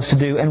was supposed to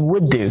do and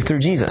would do through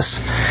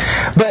Jesus.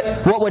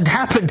 But what would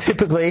happen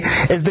typically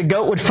is the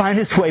goat would find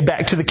its way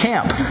back to the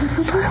camp.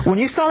 When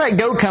you saw that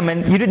goat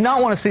coming, you did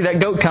not want to see that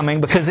goat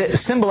coming because it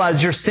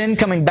symbolized your sin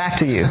coming back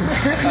to you.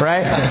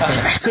 Right?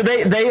 So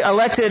they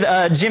elected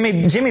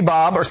Jimmy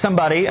Bob or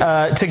somebody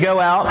to go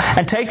out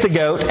and take the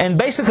goat, and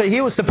basically he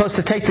was supposed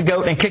to take the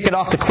goat and kick it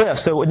off the cliff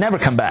so it would never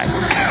come back.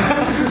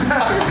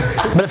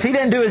 But if he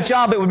didn't do his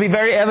job, it would be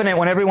very evident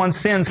when everyone's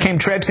sins came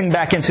traipsing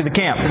back into the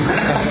camp.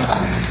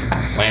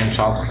 Lamb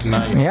chops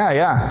tonight.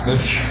 Yeah.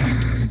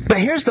 But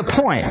here's the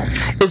point,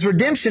 is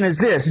redemption is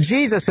this.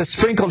 Jesus has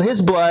sprinkled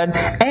His blood,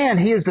 and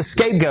He is the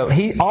scapegoat.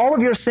 All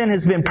of your sin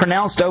has been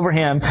pronounced over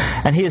Him,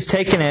 and He has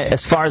taken it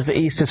as far as the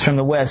east is from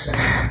the west.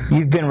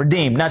 You've been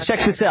redeemed. Now check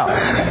this out.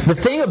 The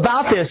thing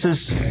about this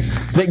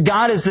is that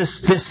God is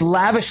this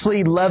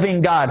lavishly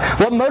loving God.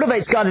 What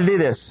motivates God to do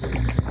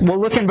this? Well,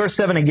 look in verse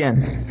 7 again.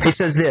 He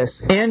says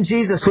this, in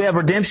Jesus we have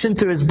redemption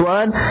through His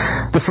blood,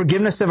 the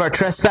forgiveness of our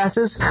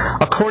trespasses,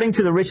 according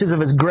to the riches of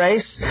His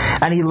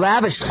grace, and He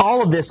lavished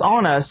all of this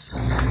on us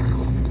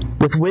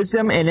with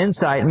wisdom and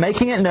insight,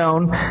 making it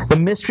known the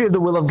mystery of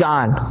the will of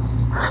God.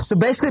 So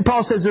basically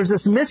Paul says there's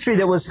this mystery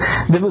that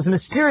was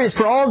mysterious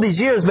for all of these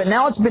years, but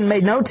now it's been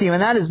made known to you,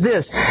 and that is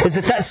this, is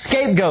that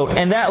scapegoat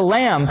and that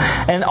lamb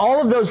and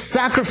all of those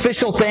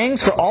sacrificial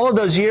things for all of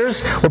those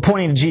years were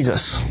pointing to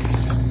Jesus.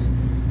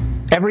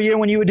 Every year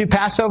when you would do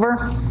Passover,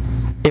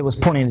 it was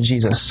pointing to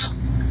Jesus.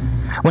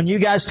 When you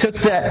guys took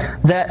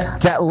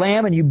that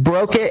lamb and you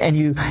broke it and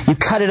you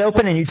cut it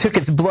open and you took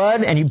its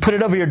blood and you put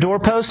it over your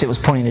doorpost, it was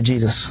pointing to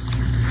Jesus.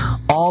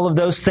 All of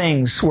those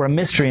things were a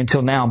mystery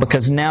until now,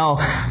 because now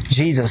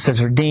Jesus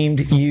has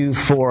redeemed you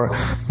for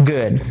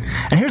good.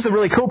 And here's the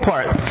really cool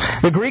part.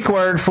 The Greek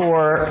word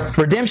for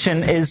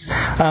redemption is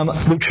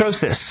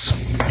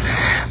lutrosis.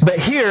 But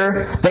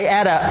here, they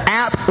add a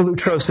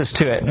aplutrosis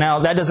to it. Now,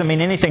 that doesn't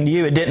mean anything to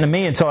you. It didn't to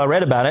me until I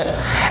read about it.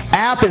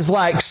 Ap is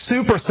like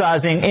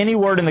supersizing any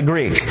word in the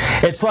Greek.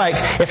 It's like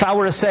if I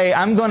were to say,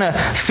 I'm going to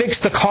fix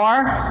the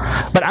car,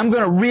 but I'm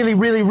going to really,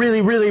 really,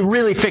 really, really,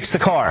 really fix the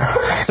car.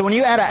 So when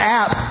you add an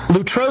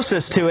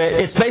aplutrosis to it,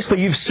 it's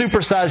basically you've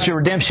supersized your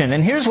redemption.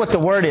 And here's what the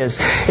word is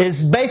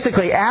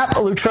basically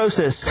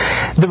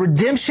aplutrosis. The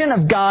redemption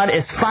of God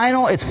is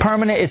final, it's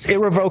permanent, it's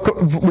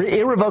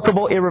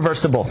irrevocable,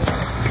 irreversible.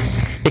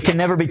 It can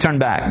never be turned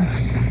back.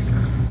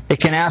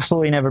 It can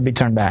absolutely never be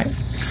turned back.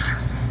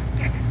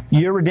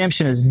 Your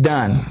redemption is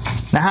done.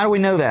 Now, how do we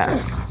know that?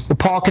 Well,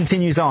 Paul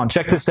continues on.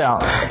 Check this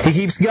out. He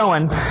keeps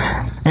going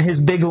in his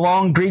big,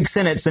 long Greek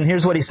sentence, and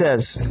here's what he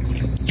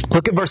says.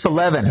 Look at verse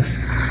 11.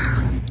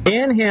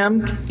 In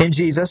Him, in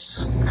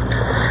Jesus,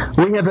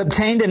 we have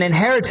obtained an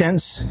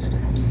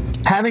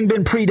inheritance, having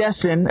been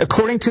predestined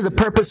according to the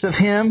purpose of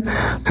Him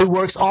who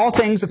works all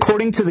things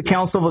according to the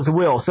counsel of His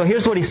will. So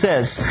here's what he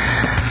says.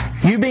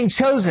 You being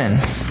chosen,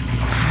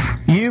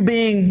 you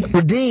being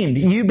redeemed,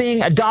 you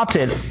being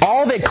adopted,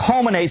 all of it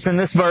culminates in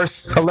this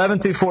verse 11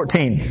 through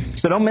 14.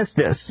 So don't miss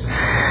this.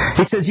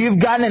 He says, you've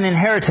gotten an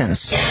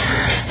inheritance.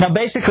 Now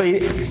basically,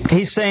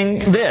 he's saying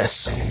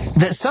this,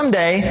 that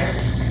someday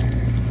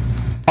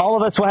all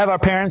of us will have our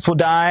parents will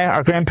die,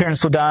 our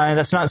grandparents will die.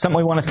 That's not something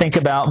we want to think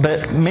about,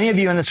 but many of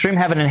you in this room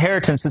have an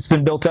inheritance that's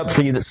been built up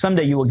for you that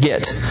someday you will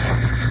get.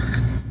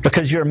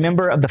 because you're a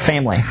member of the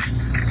family.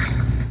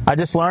 I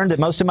just learned that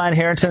most of my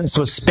inheritance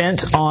was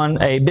spent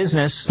on a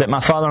business that my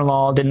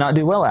father-in-law did not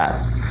do well at.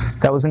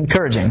 That was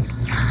encouraging.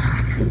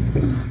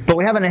 But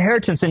we have an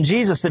inheritance in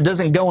Jesus that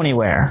doesn't go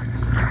anywhere.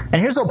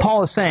 And here's what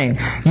Paul is saying.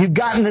 You've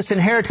gotten this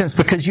inheritance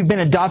because you've been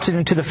adopted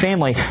into the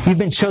family. You've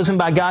been chosen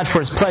by God for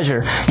His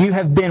pleasure. You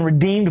have been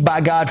redeemed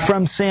by God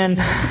from sin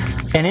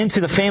and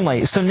into the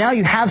family. So now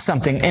you have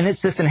something, and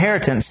it's this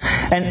inheritance.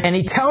 And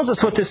he tells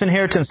us what this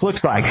inheritance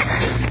looks like.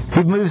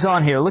 He moves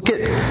on here. Look at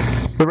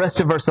the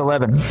rest of verse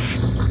 11.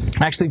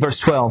 Actually, verse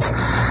 12.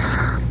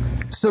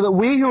 So that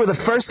we who were the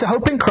first to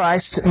hope in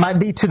Christ might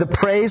be to the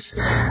praise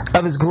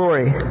of His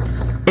glory.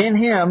 In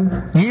Him,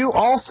 you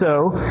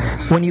also,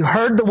 when you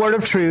heard the word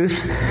of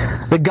truth,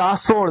 the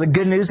gospel or the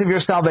good news of your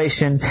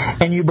salvation,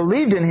 and you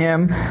believed in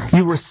Him,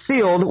 you were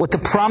sealed with the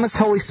promised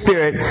Holy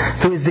Spirit,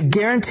 who is the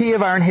guarantee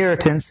of our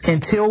inheritance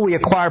until we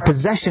acquire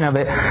possession of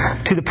it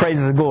to the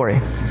praise of the glory.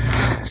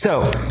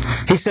 So,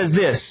 he says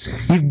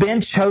this, you've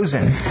been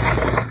chosen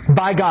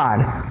by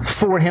God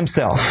for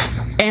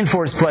Himself and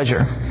for His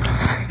pleasure.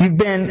 You've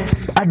been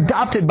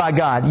adopted by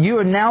God. You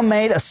are now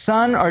made a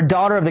son or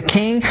daughter of the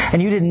King,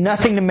 and you did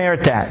nothing to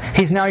merit that.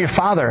 He's now your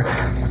Father.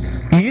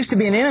 You used to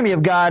be an enemy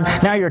of God,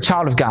 now you're a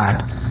child of God.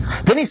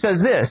 Then he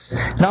says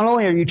this, not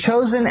only are you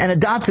chosen and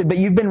adopted, but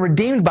you've been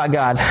redeemed by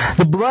God.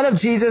 The blood of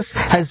Jesus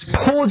has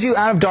pulled you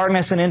out of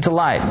darkness and into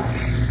light.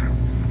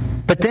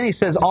 But then he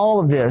says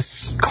all of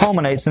this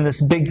culminates in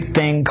this big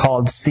thing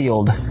called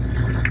sealed.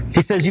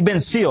 He says you've been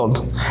sealed.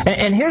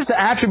 And here's the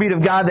attribute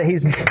of God that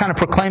he's kind of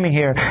proclaiming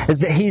here,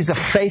 is that He's a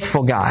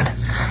faithful God.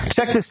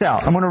 Check this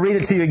out. I'm going to read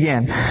it to you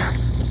again.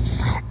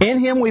 In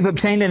Him we've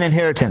obtained an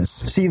inheritance.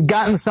 So you've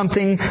gotten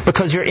something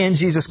because you're in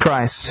Jesus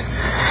Christ.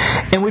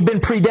 And we've been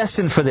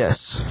predestined for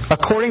this,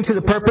 according to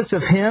the purpose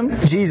of Him,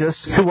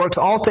 Jesus, who works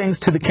all things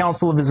to the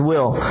counsel of His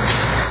will,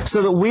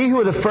 so that we who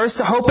are the first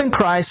to hope in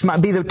Christ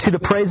might be to the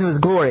praise of His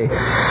glory.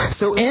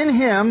 So in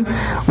Him,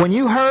 when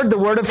you heard the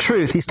word of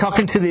truth, he's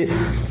talking to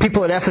the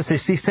people at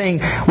Ephesus, he's saying,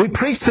 we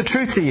preach the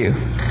truth to you.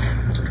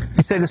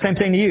 He'd say the same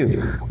thing to you.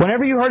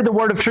 Whenever you heard the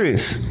word of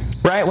truth,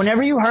 right?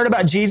 Whenever you heard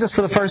about Jesus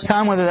for the first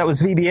time, whether that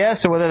was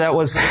VBS or whether that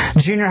was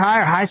junior high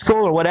or high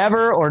school or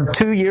whatever, or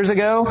 2 years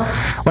ago,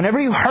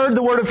 whenever you heard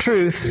the word of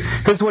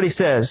truth, here's what he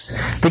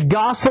says. The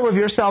gospel of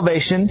your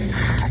salvation,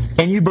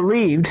 and you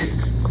believed,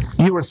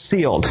 you were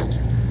sealed.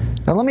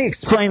 Now let me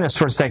explain this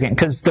for a second,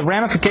 because the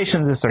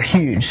ramifications of this are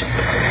huge.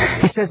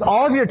 He says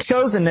all of your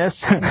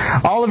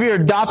chosenness, all of your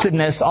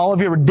adoptedness, all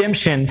of your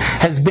redemption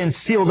has been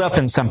sealed up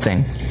in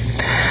something.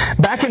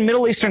 Back in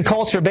Middle Eastern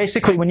culture,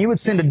 basically when you would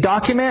send a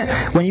document,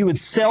 when you would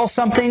sell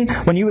something,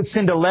 when you would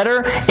send a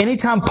letter,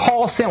 anytime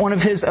Paul sent one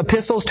of his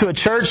epistles to a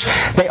church,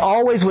 they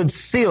always would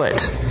seal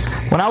it.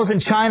 When I was in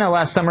China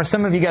last summer,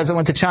 some of you guys that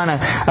went to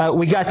China,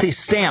 we got these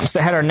stamps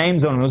that had our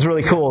names on them. It was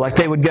really cool. Like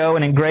they would go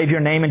and engrave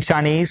your name in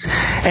Chinese.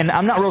 And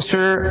I'm not real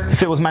sure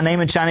if it was my name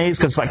in Chinese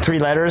because it's like 3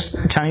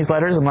 letters, Chinese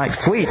letters. I'm like,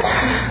 sweet.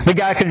 The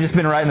guy could have just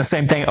been writing the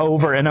same thing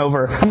over and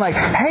over. I'm like,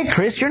 hey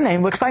Chris, your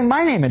name looks like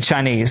my name in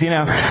Chinese, you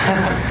know.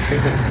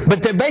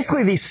 But they're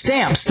basically these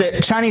stamps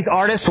that Chinese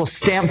artists will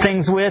stamp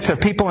things with, or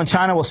people in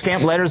China will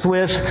stamp letters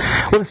with.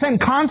 Well, the same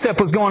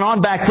concept was going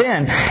on back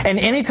then. And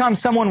anytime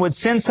someone would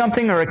send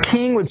something, or a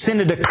king would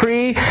send a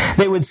decree,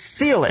 they would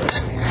seal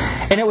it.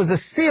 And it was a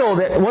seal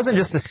that wasn't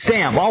just a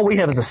stamp. All we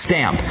have is a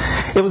stamp.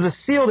 It was a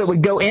seal that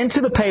would go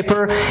into the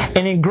paper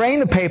and ingrain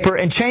the paper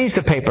and change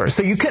the paper.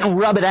 So you couldn't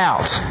rub it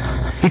out.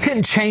 You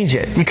couldn't change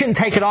it. You couldn't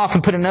take it off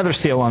and put another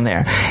seal on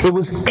there. It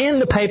was in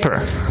the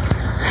paper.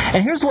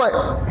 And here's what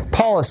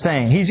Paul is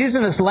saying. He's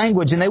using this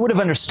language, and they would have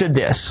understood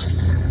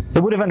this. They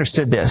would have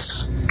understood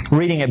this,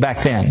 reading it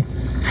back then.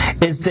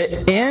 Is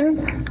that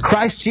in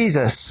Christ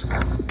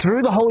Jesus,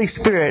 through the Holy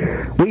Spirit,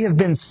 we have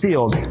been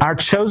sealed. Our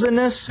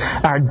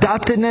chosenness, our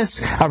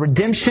adoptedness, our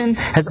redemption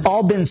has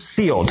all been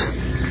sealed.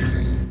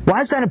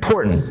 Why is that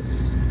important?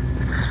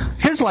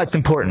 Here's why it's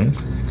important.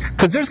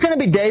 Because there's going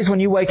to be days when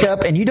you wake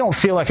up and you don't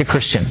feel like a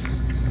Christian.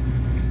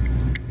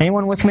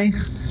 Anyone with me?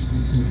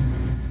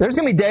 There's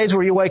going to be days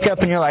where you wake up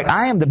and you're like,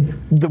 I am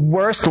the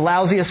worst,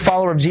 lousiest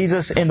follower of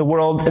Jesus in the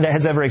world that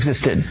has ever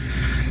existed.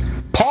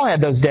 Paul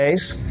had those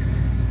days.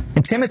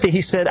 In Timothy,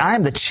 he said, I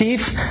am the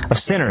chief of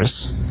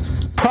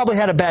sinners. Probably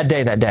had a bad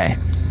day that day.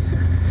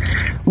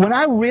 When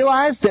I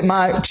realize that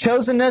my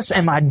chosenness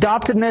and my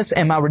adoptedness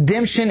and my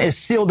redemption is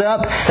sealed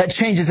up, that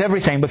changes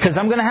everything, because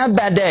I'm going to have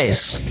bad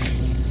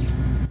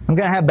days. I'm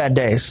going to have bad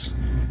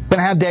days. I'm going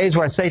to have days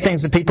where I say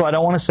things to people I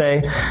don't want to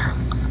say,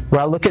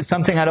 where I look at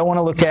something I don't want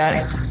to look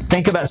at,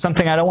 think about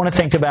something I don't want to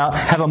think about,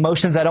 have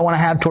emotions I don't want to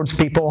have towards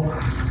people.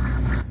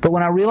 But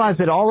when I realize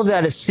that all of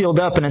that is sealed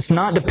up and it's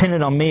not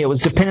dependent on me, it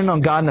was dependent on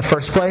God in the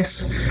first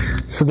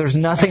place, so there's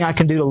nothing I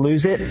can do to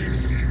lose it,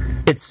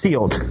 it's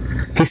sealed.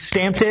 He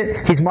stamped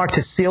it, He's marked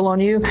His seal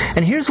on you,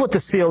 and here's what the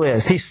seal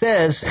is. He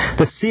says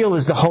the seal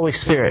is the Holy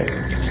Spirit.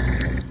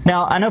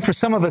 Now, I know for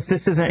some of us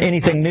this isn't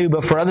anything new,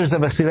 but for others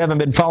of us who haven't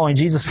been following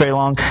Jesus very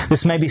long,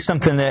 this may be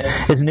something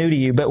that is new to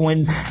you. But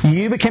when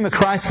you became a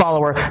Christ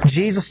follower,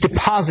 Jesus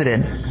deposited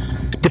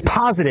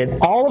deposited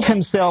all of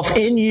himself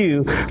in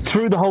you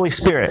through the Holy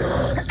Spirit.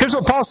 Here's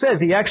what Paul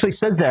says. He actually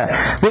says that.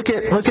 Look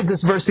at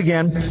this verse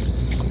again.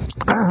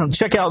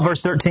 Check out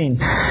verse 13.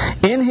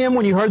 In him,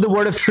 when you heard the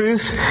word of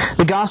truth,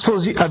 the gospel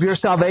of your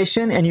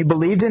salvation, and you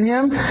believed in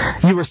him,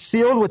 you were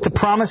sealed with the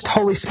promised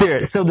Holy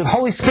Spirit. So the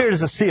Holy Spirit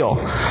is a seal.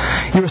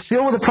 You were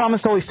sealed with the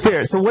promised Holy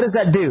Spirit. So what does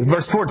that do?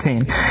 Verse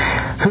 14.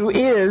 Who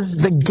is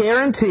the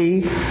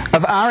guarantee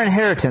of our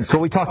inheritance,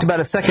 what we talked about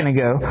a second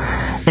ago,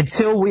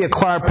 until we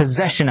acquire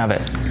possession of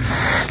it.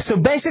 So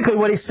basically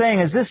what he's saying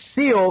is this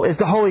seal is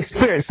the Holy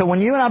Spirit. So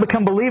when you and I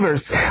become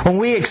believers, when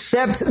we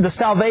accept the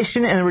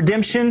salvation and the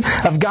redemption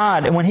of God,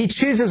 and when he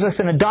chooses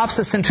us and adopts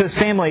us into his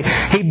family,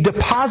 he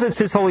deposits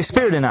his Holy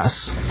Spirit in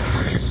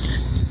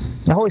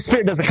us. The Holy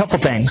Spirit does a couple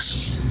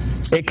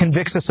things. It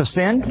convicts us of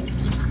sin.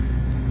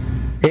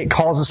 It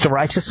calls us to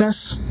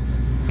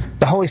righteousness.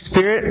 The Holy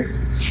Spirit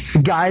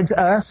guides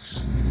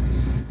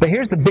us. But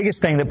here's the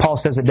biggest thing that Paul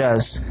says it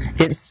does.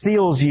 It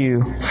seals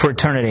you for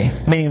eternity.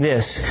 Meaning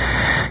this,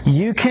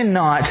 you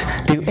cannot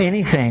do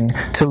anything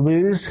to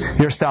lose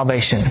your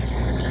salvation.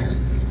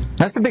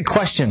 That's a big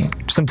question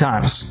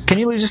sometimes. Can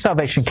you lose your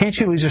salvation? Can't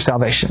you lose your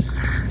salvation?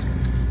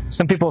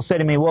 Some people say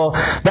to me, well,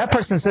 that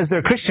person says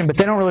they're a Christian, but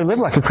they don't really live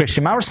like a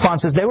Christian. My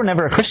response is they were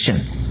never a Christian.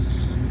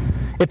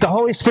 If the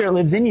Holy Spirit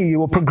lives in you, you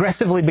will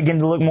progressively begin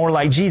to look more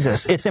like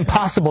Jesus. It's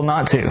impossible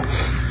not to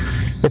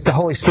if the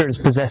Holy Spirit is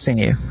possessing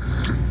you.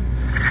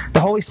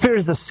 The Holy Spirit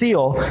is a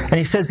seal, and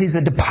he says he's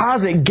a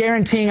deposit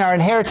guaranteeing our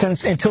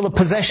inheritance until the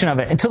possession of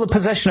it. Until the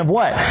possession of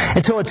what?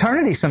 Until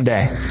eternity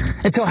someday.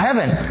 Until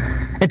heaven.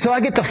 Until I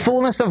get the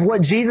fullness of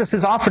what Jesus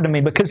has offered to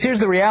me. Because here's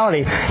the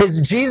reality,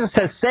 is Jesus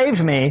has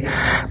saved me,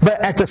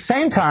 but at the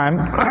same time,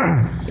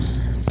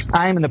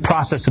 I am in the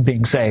process of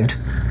being saved.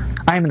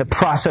 I am in the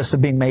process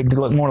of being made to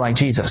look more like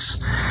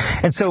Jesus.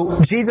 And so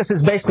Jesus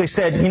has basically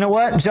said, you know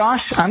what,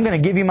 Josh, I'm going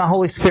to give you my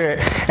Holy Spirit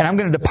and I'm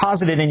going to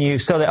deposit it in you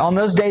so that on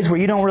those days where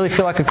you don't really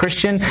feel like a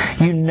Christian,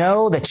 you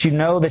know that you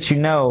know that you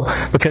know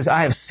because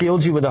I have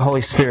sealed you with the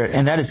Holy Spirit,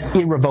 and that is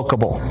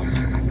irrevocable.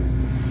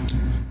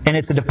 And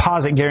it's a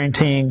deposit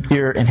guaranteeing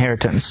your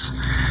inheritance.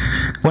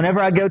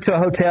 Whenever I go to a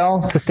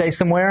hotel to stay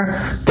somewhere,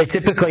 they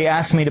typically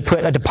ask me to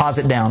put a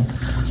deposit down.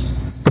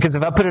 Because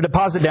if I put a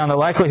deposit down, the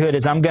likelihood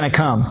is I'm going to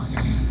come.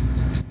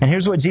 And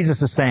here's what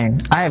Jesus is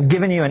saying. I have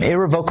given you an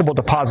irrevocable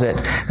deposit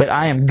that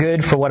I am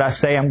good for what I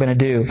say I'm going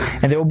to do.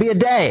 And there will be a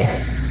day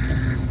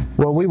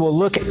where we will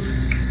look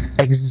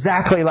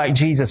exactly like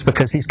Jesus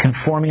because he's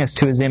conforming us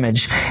to his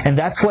image. And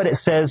that's what it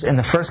says in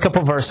the first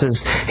couple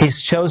verses.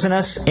 He's chosen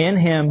us in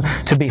him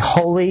to be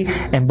holy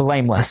and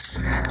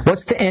blameless.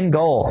 What's the end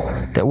goal?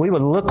 That we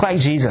would look like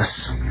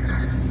Jesus.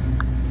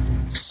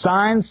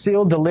 Signed,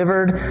 sealed,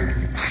 delivered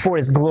for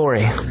his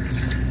glory.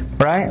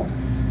 Right?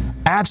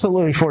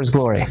 Absolutely for his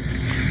glory.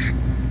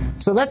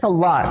 So that's a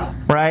lot,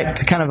 right,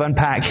 to kind of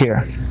unpack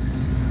here.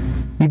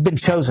 You've been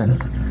chosen.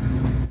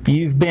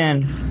 You've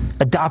been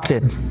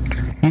adopted.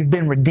 You've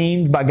been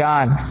redeemed by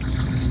God.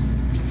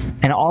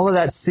 And all of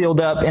that's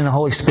sealed up in the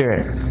Holy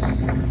Spirit.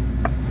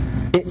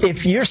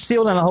 If you're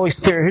sealed in the Holy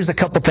Spirit, here's a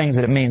couple things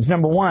that it means.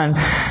 Number one,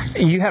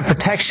 you have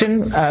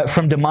protection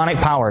from demonic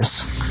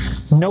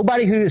powers.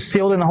 Nobody who is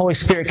sealed in the Holy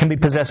Spirit can be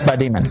possessed by a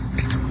demon.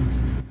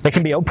 They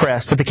can be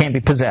oppressed, but they can't be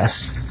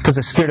possessed because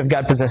the Spirit of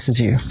God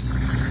possesses you.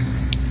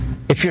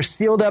 If you're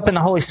sealed up in the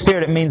Holy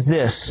Spirit, it means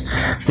this,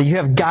 that you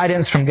have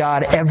guidance from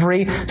God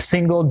every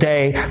single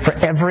day for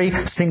every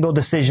single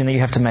decision that you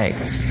have to make.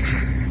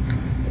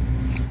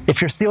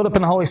 If you're sealed up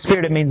in the Holy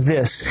Spirit, it means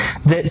this,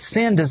 that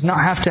sin does not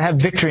have to have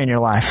victory in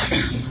your life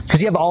because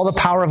you have all the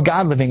power of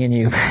God living in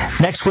you.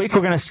 Next week,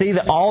 we're going to see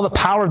that all the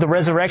power of the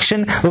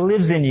resurrection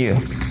lives in you.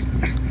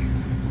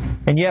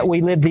 And yet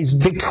we live these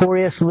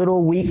victorious,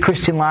 little, weak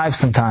Christian lives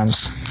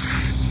sometimes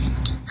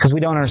because we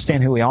don't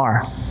understand who we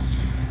are.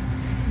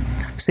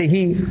 See,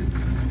 he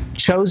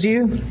chose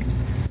you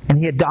and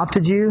he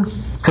adopted you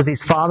because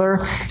he's Father,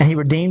 and he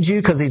redeemed you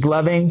because he's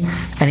loving,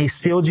 and he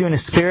sealed you in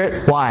his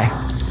Spirit. Why?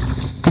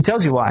 He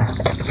tells you why.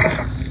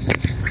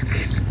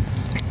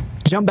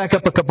 Jump back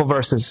up a couple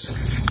verses.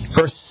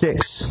 Verse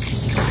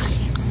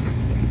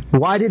 6.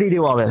 Why did he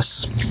do all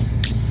this?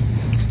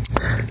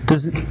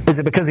 Is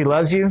it because he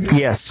loves you?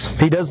 Yes,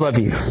 he does love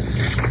you.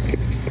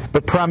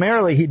 But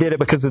primarily he did it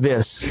because of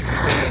this.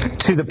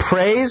 To the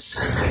praise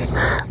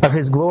of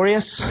his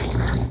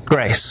glorious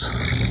grace.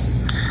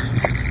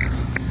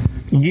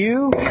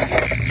 You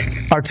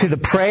are to the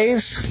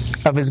praise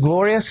of his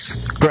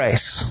glorious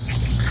grace.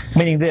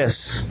 Meaning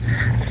this,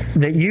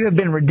 that you have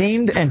been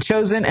redeemed and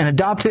chosen and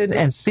adopted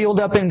and sealed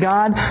up in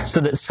God so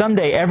that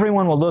someday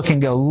everyone will look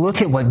and go,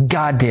 look at what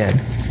God did.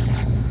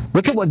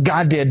 Look at what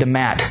God did to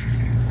Matt.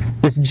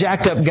 This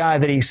jacked up guy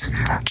that he's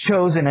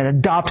chosen and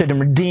adopted and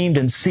redeemed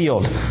and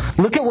sealed.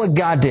 Look at what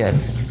God did.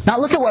 Not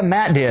look at what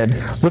Matt did.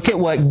 Look at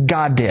what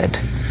God did.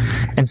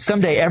 And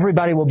someday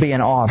everybody will be in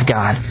awe of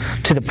God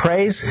to the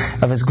praise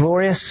of his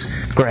glorious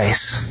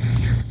grace.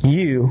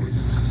 You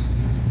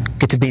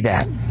get to be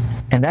that.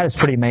 And that is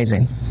pretty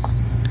amazing.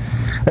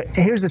 But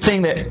here's the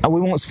thing that we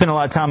won't spend a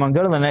lot of time on.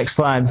 Go to the next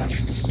slide.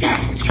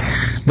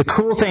 The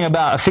cool thing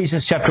about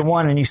Ephesians chapter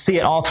 1, and you see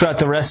it all throughout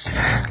the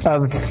rest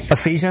of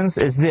Ephesians,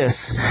 is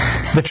this: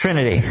 the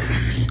Trinity.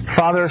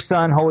 Father,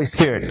 Son, Holy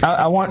Spirit.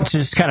 I want to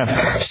just kind of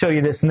show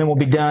you this, and then we'll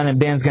be done, and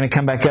Ben's going to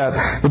come back up.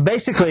 But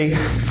basically,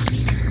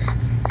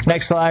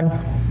 next slide.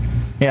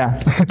 Yeah,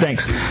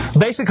 thanks.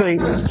 Basically,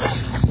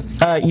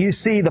 you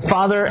see the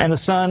Father and the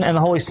Son and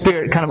the Holy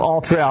Spirit kind of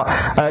all throughout.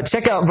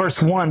 Check out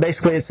verse 1.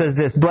 Basically it says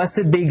this: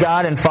 Blessed be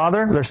God and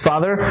Father. There's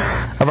Father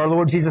of our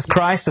Lord Jesus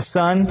Christ, the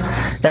Son,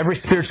 every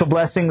spiritual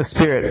blessing, the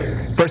Spirit.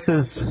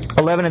 Verses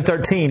 11 and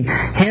 13.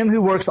 Him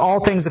who works all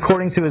things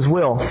according to His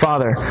will,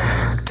 Father,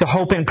 to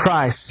hope in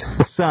Christ,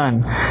 the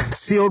Son,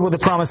 sealed with the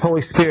promised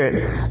Holy Spirit,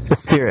 the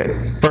Spirit.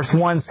 Verse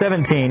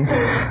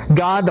 1:17.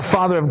 God, the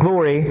Father of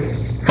glory,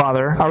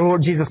 Father, our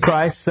Lord Jesus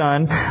Christ,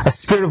 Son, a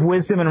spirit of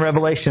wisdom and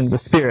revelation, the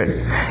Spirit.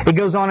 It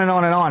goes on and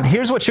on and on.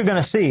 Here's what you're going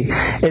to see,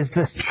 is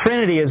this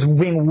Trinity is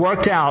being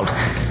worked out,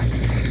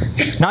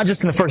 not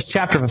just in the first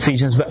chapter of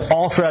Ephesians, but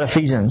all throughout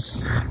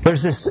Ephesians.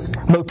 There's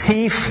this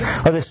motif,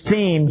 or this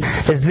theme,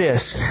 is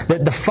this: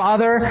 that the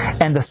Father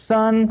and the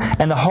Son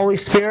and the Holy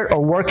Spirit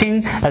are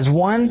working as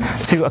one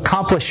to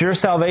accomplish your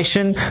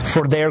salvation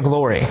for their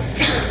glory.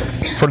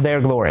 For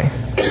their glory.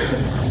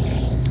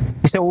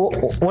 You say, well,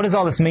 what does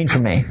all this mean for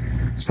me?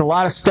 There's a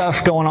lot of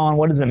stuff going on.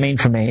 What does it mean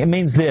for me? It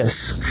means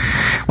this: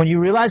 when you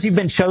realize you've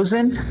been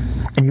chosen,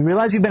 and you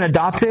realize you've been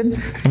adopted,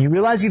 and you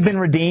realize you've been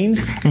redeemed,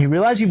 and you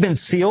realize you've been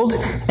sealed,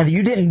 and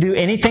you didn't do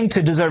anything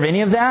to deserve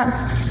any of that,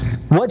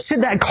 what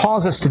should that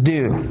cause us to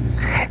do?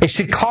 It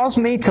should cause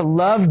me to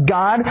love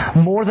God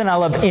more than I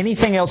love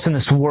anything else in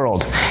this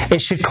world.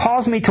 It should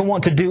cause me to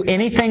want to do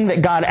anything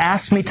that God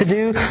asked me to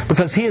do,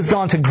 because He has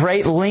gone to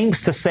great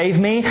lengths to save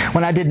me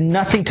when I did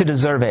nothing to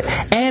deserve it.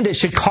 And it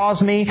should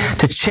cause me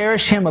to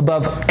cherish Him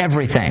above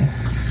everything.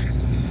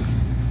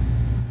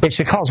 It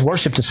should cause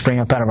worship to spring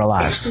up out of our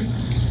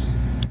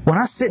lives. When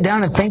I sit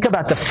down and think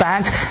about the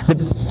fact that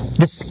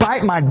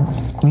despite my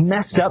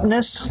messed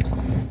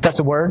upness, that's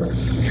a word,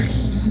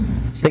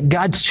 that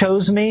God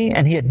chose me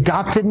and He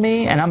adopted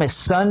me and I'm His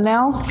son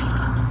now,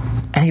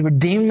 and He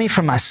redeemed me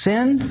from my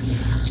sin,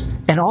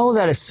 and all of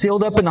that is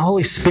sealed up in the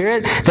Holy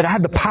Spirit, that I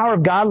have the power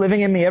of God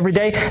living in me every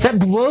day, that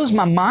blows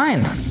my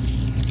mind.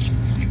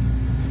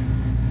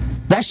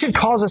 That should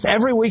cause us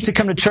every week to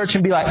come to church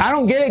and be like, I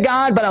don't get it,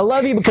 God, but I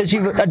love You because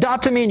You've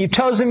adopted me and You've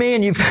chosen me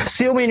and You've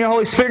sealed me in Your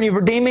Holy Spirit and You've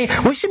redeemed me.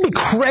 We should be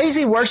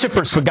crazy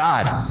worshipers for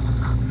God.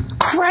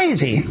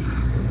 Crazy.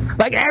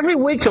 Like every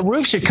week the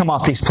roof should come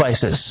off these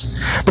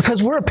places,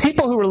 because we're a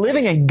people who were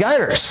living in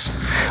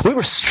gutters. We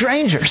were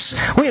strangers.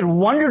 We had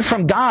wandered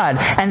from God,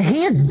 and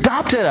He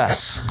adopted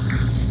us.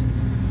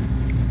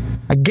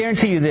 I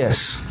guarantee you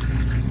this: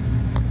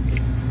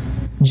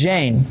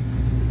 Jane,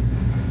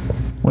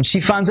 when she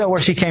finds out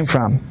where she came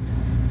from,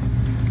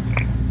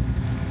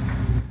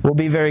 will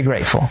be very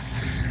grateful.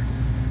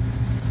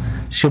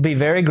 She'll be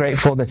very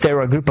grateful that there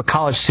were a group of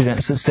college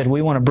students that said,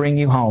 we want to bring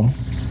you home.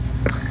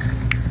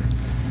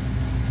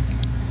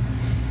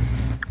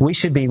 We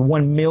should be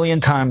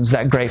 1,000,000 times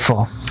that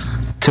grateful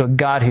to a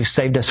God who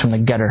saved us from the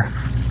gutter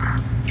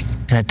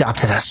and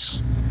adopted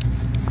us.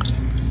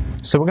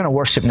 So we're going to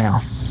worship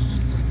now.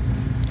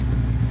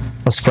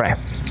 Let's pray.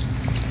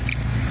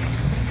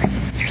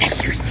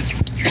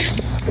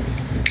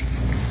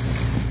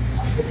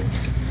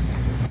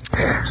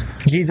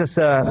 Jesus,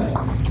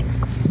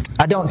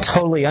 I don't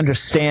totally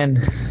understand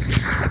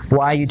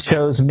why You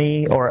chose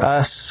me or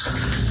us.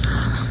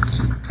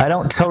 I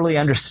don't totally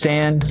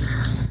understand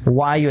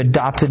why You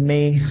adopted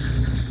me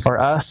or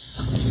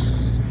us.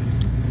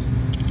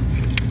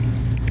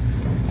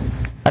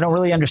 I don't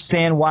really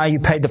understand why You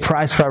paid the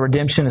price for our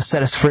redemption to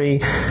set us free.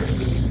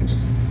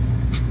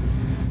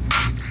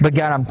 But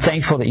God, I'm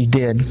thankful that You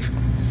did.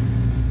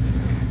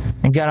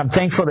 And God, I'm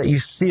thankful that You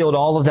sealed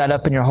all of that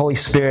up in Your Holy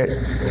Spirit,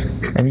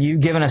 and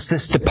You've given us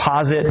this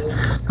deposit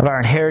of our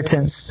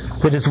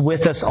inheritance that is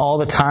with us all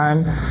the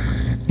time,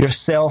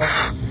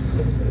 Yourself.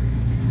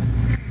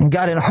 And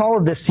God, in all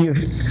of this,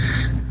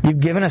 You've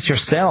given us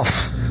Yourself.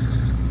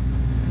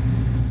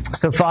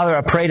 So Father,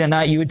 I pray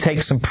tonight You would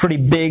take some pretty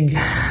big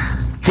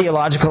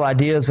theological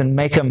ideas and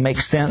make them make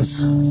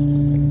sense.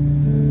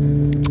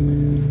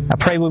 I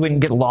pray we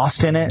wouldn't get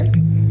lost in it,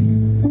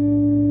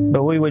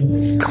 but we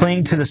would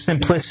cling to the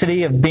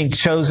simplicity of being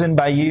chosen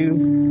by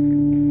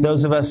You,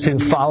 those of us who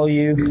follow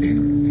You.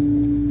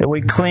 That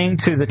we cling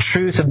to the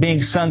truth of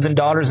being sons and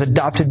daughters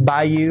adopted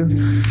by You.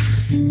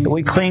 That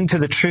we cling to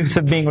the truth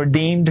of being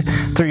redeemed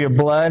through Your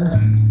blood.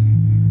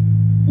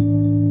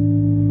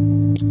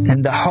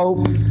 And the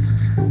hope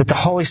that the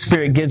Holy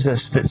Spirit gives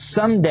us, that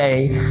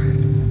someday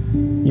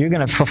You're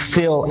going to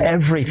fulfill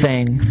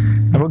everything,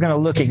 and we're going to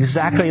look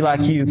exactly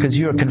like You, because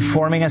You are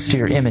conforming us to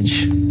Your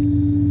image.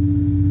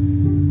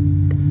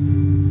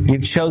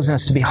 You've chosen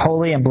us to be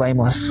holy and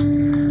blameless.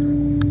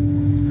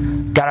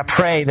 God, I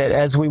pray that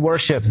as we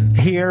worship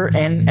here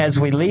and as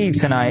we leave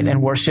tonight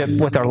and worship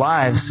with our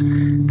lives,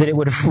 that it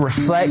would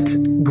reflect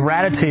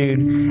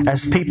gratitude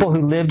as people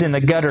who lived in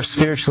the gutter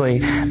spiritually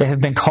that have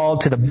been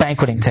called to the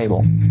banqueting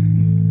table.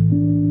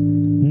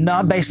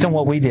 Not based on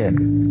what we did,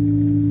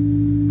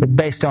 but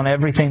based on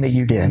everything that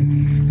you did.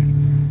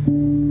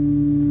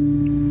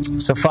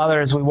 So,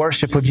 Father, as we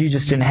worship, would you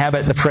just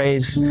inhabit the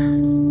praise of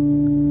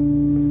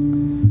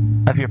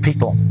your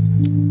people?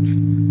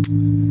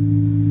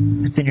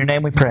 It's in your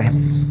name we pray.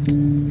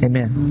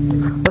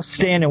 Amen. Let's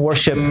stand and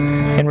worship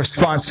in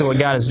response to what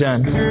God has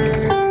done.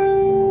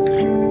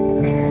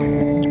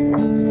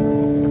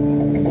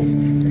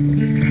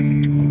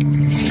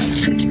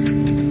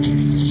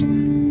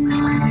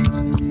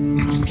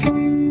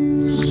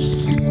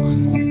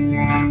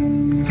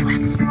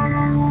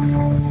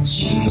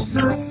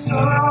 Jesus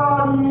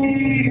saw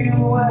me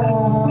when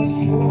I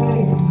was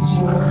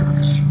stranger,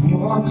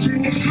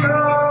 watching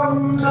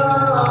from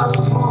the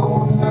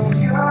throne of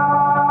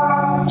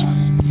God.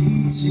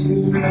 He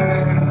took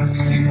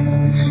us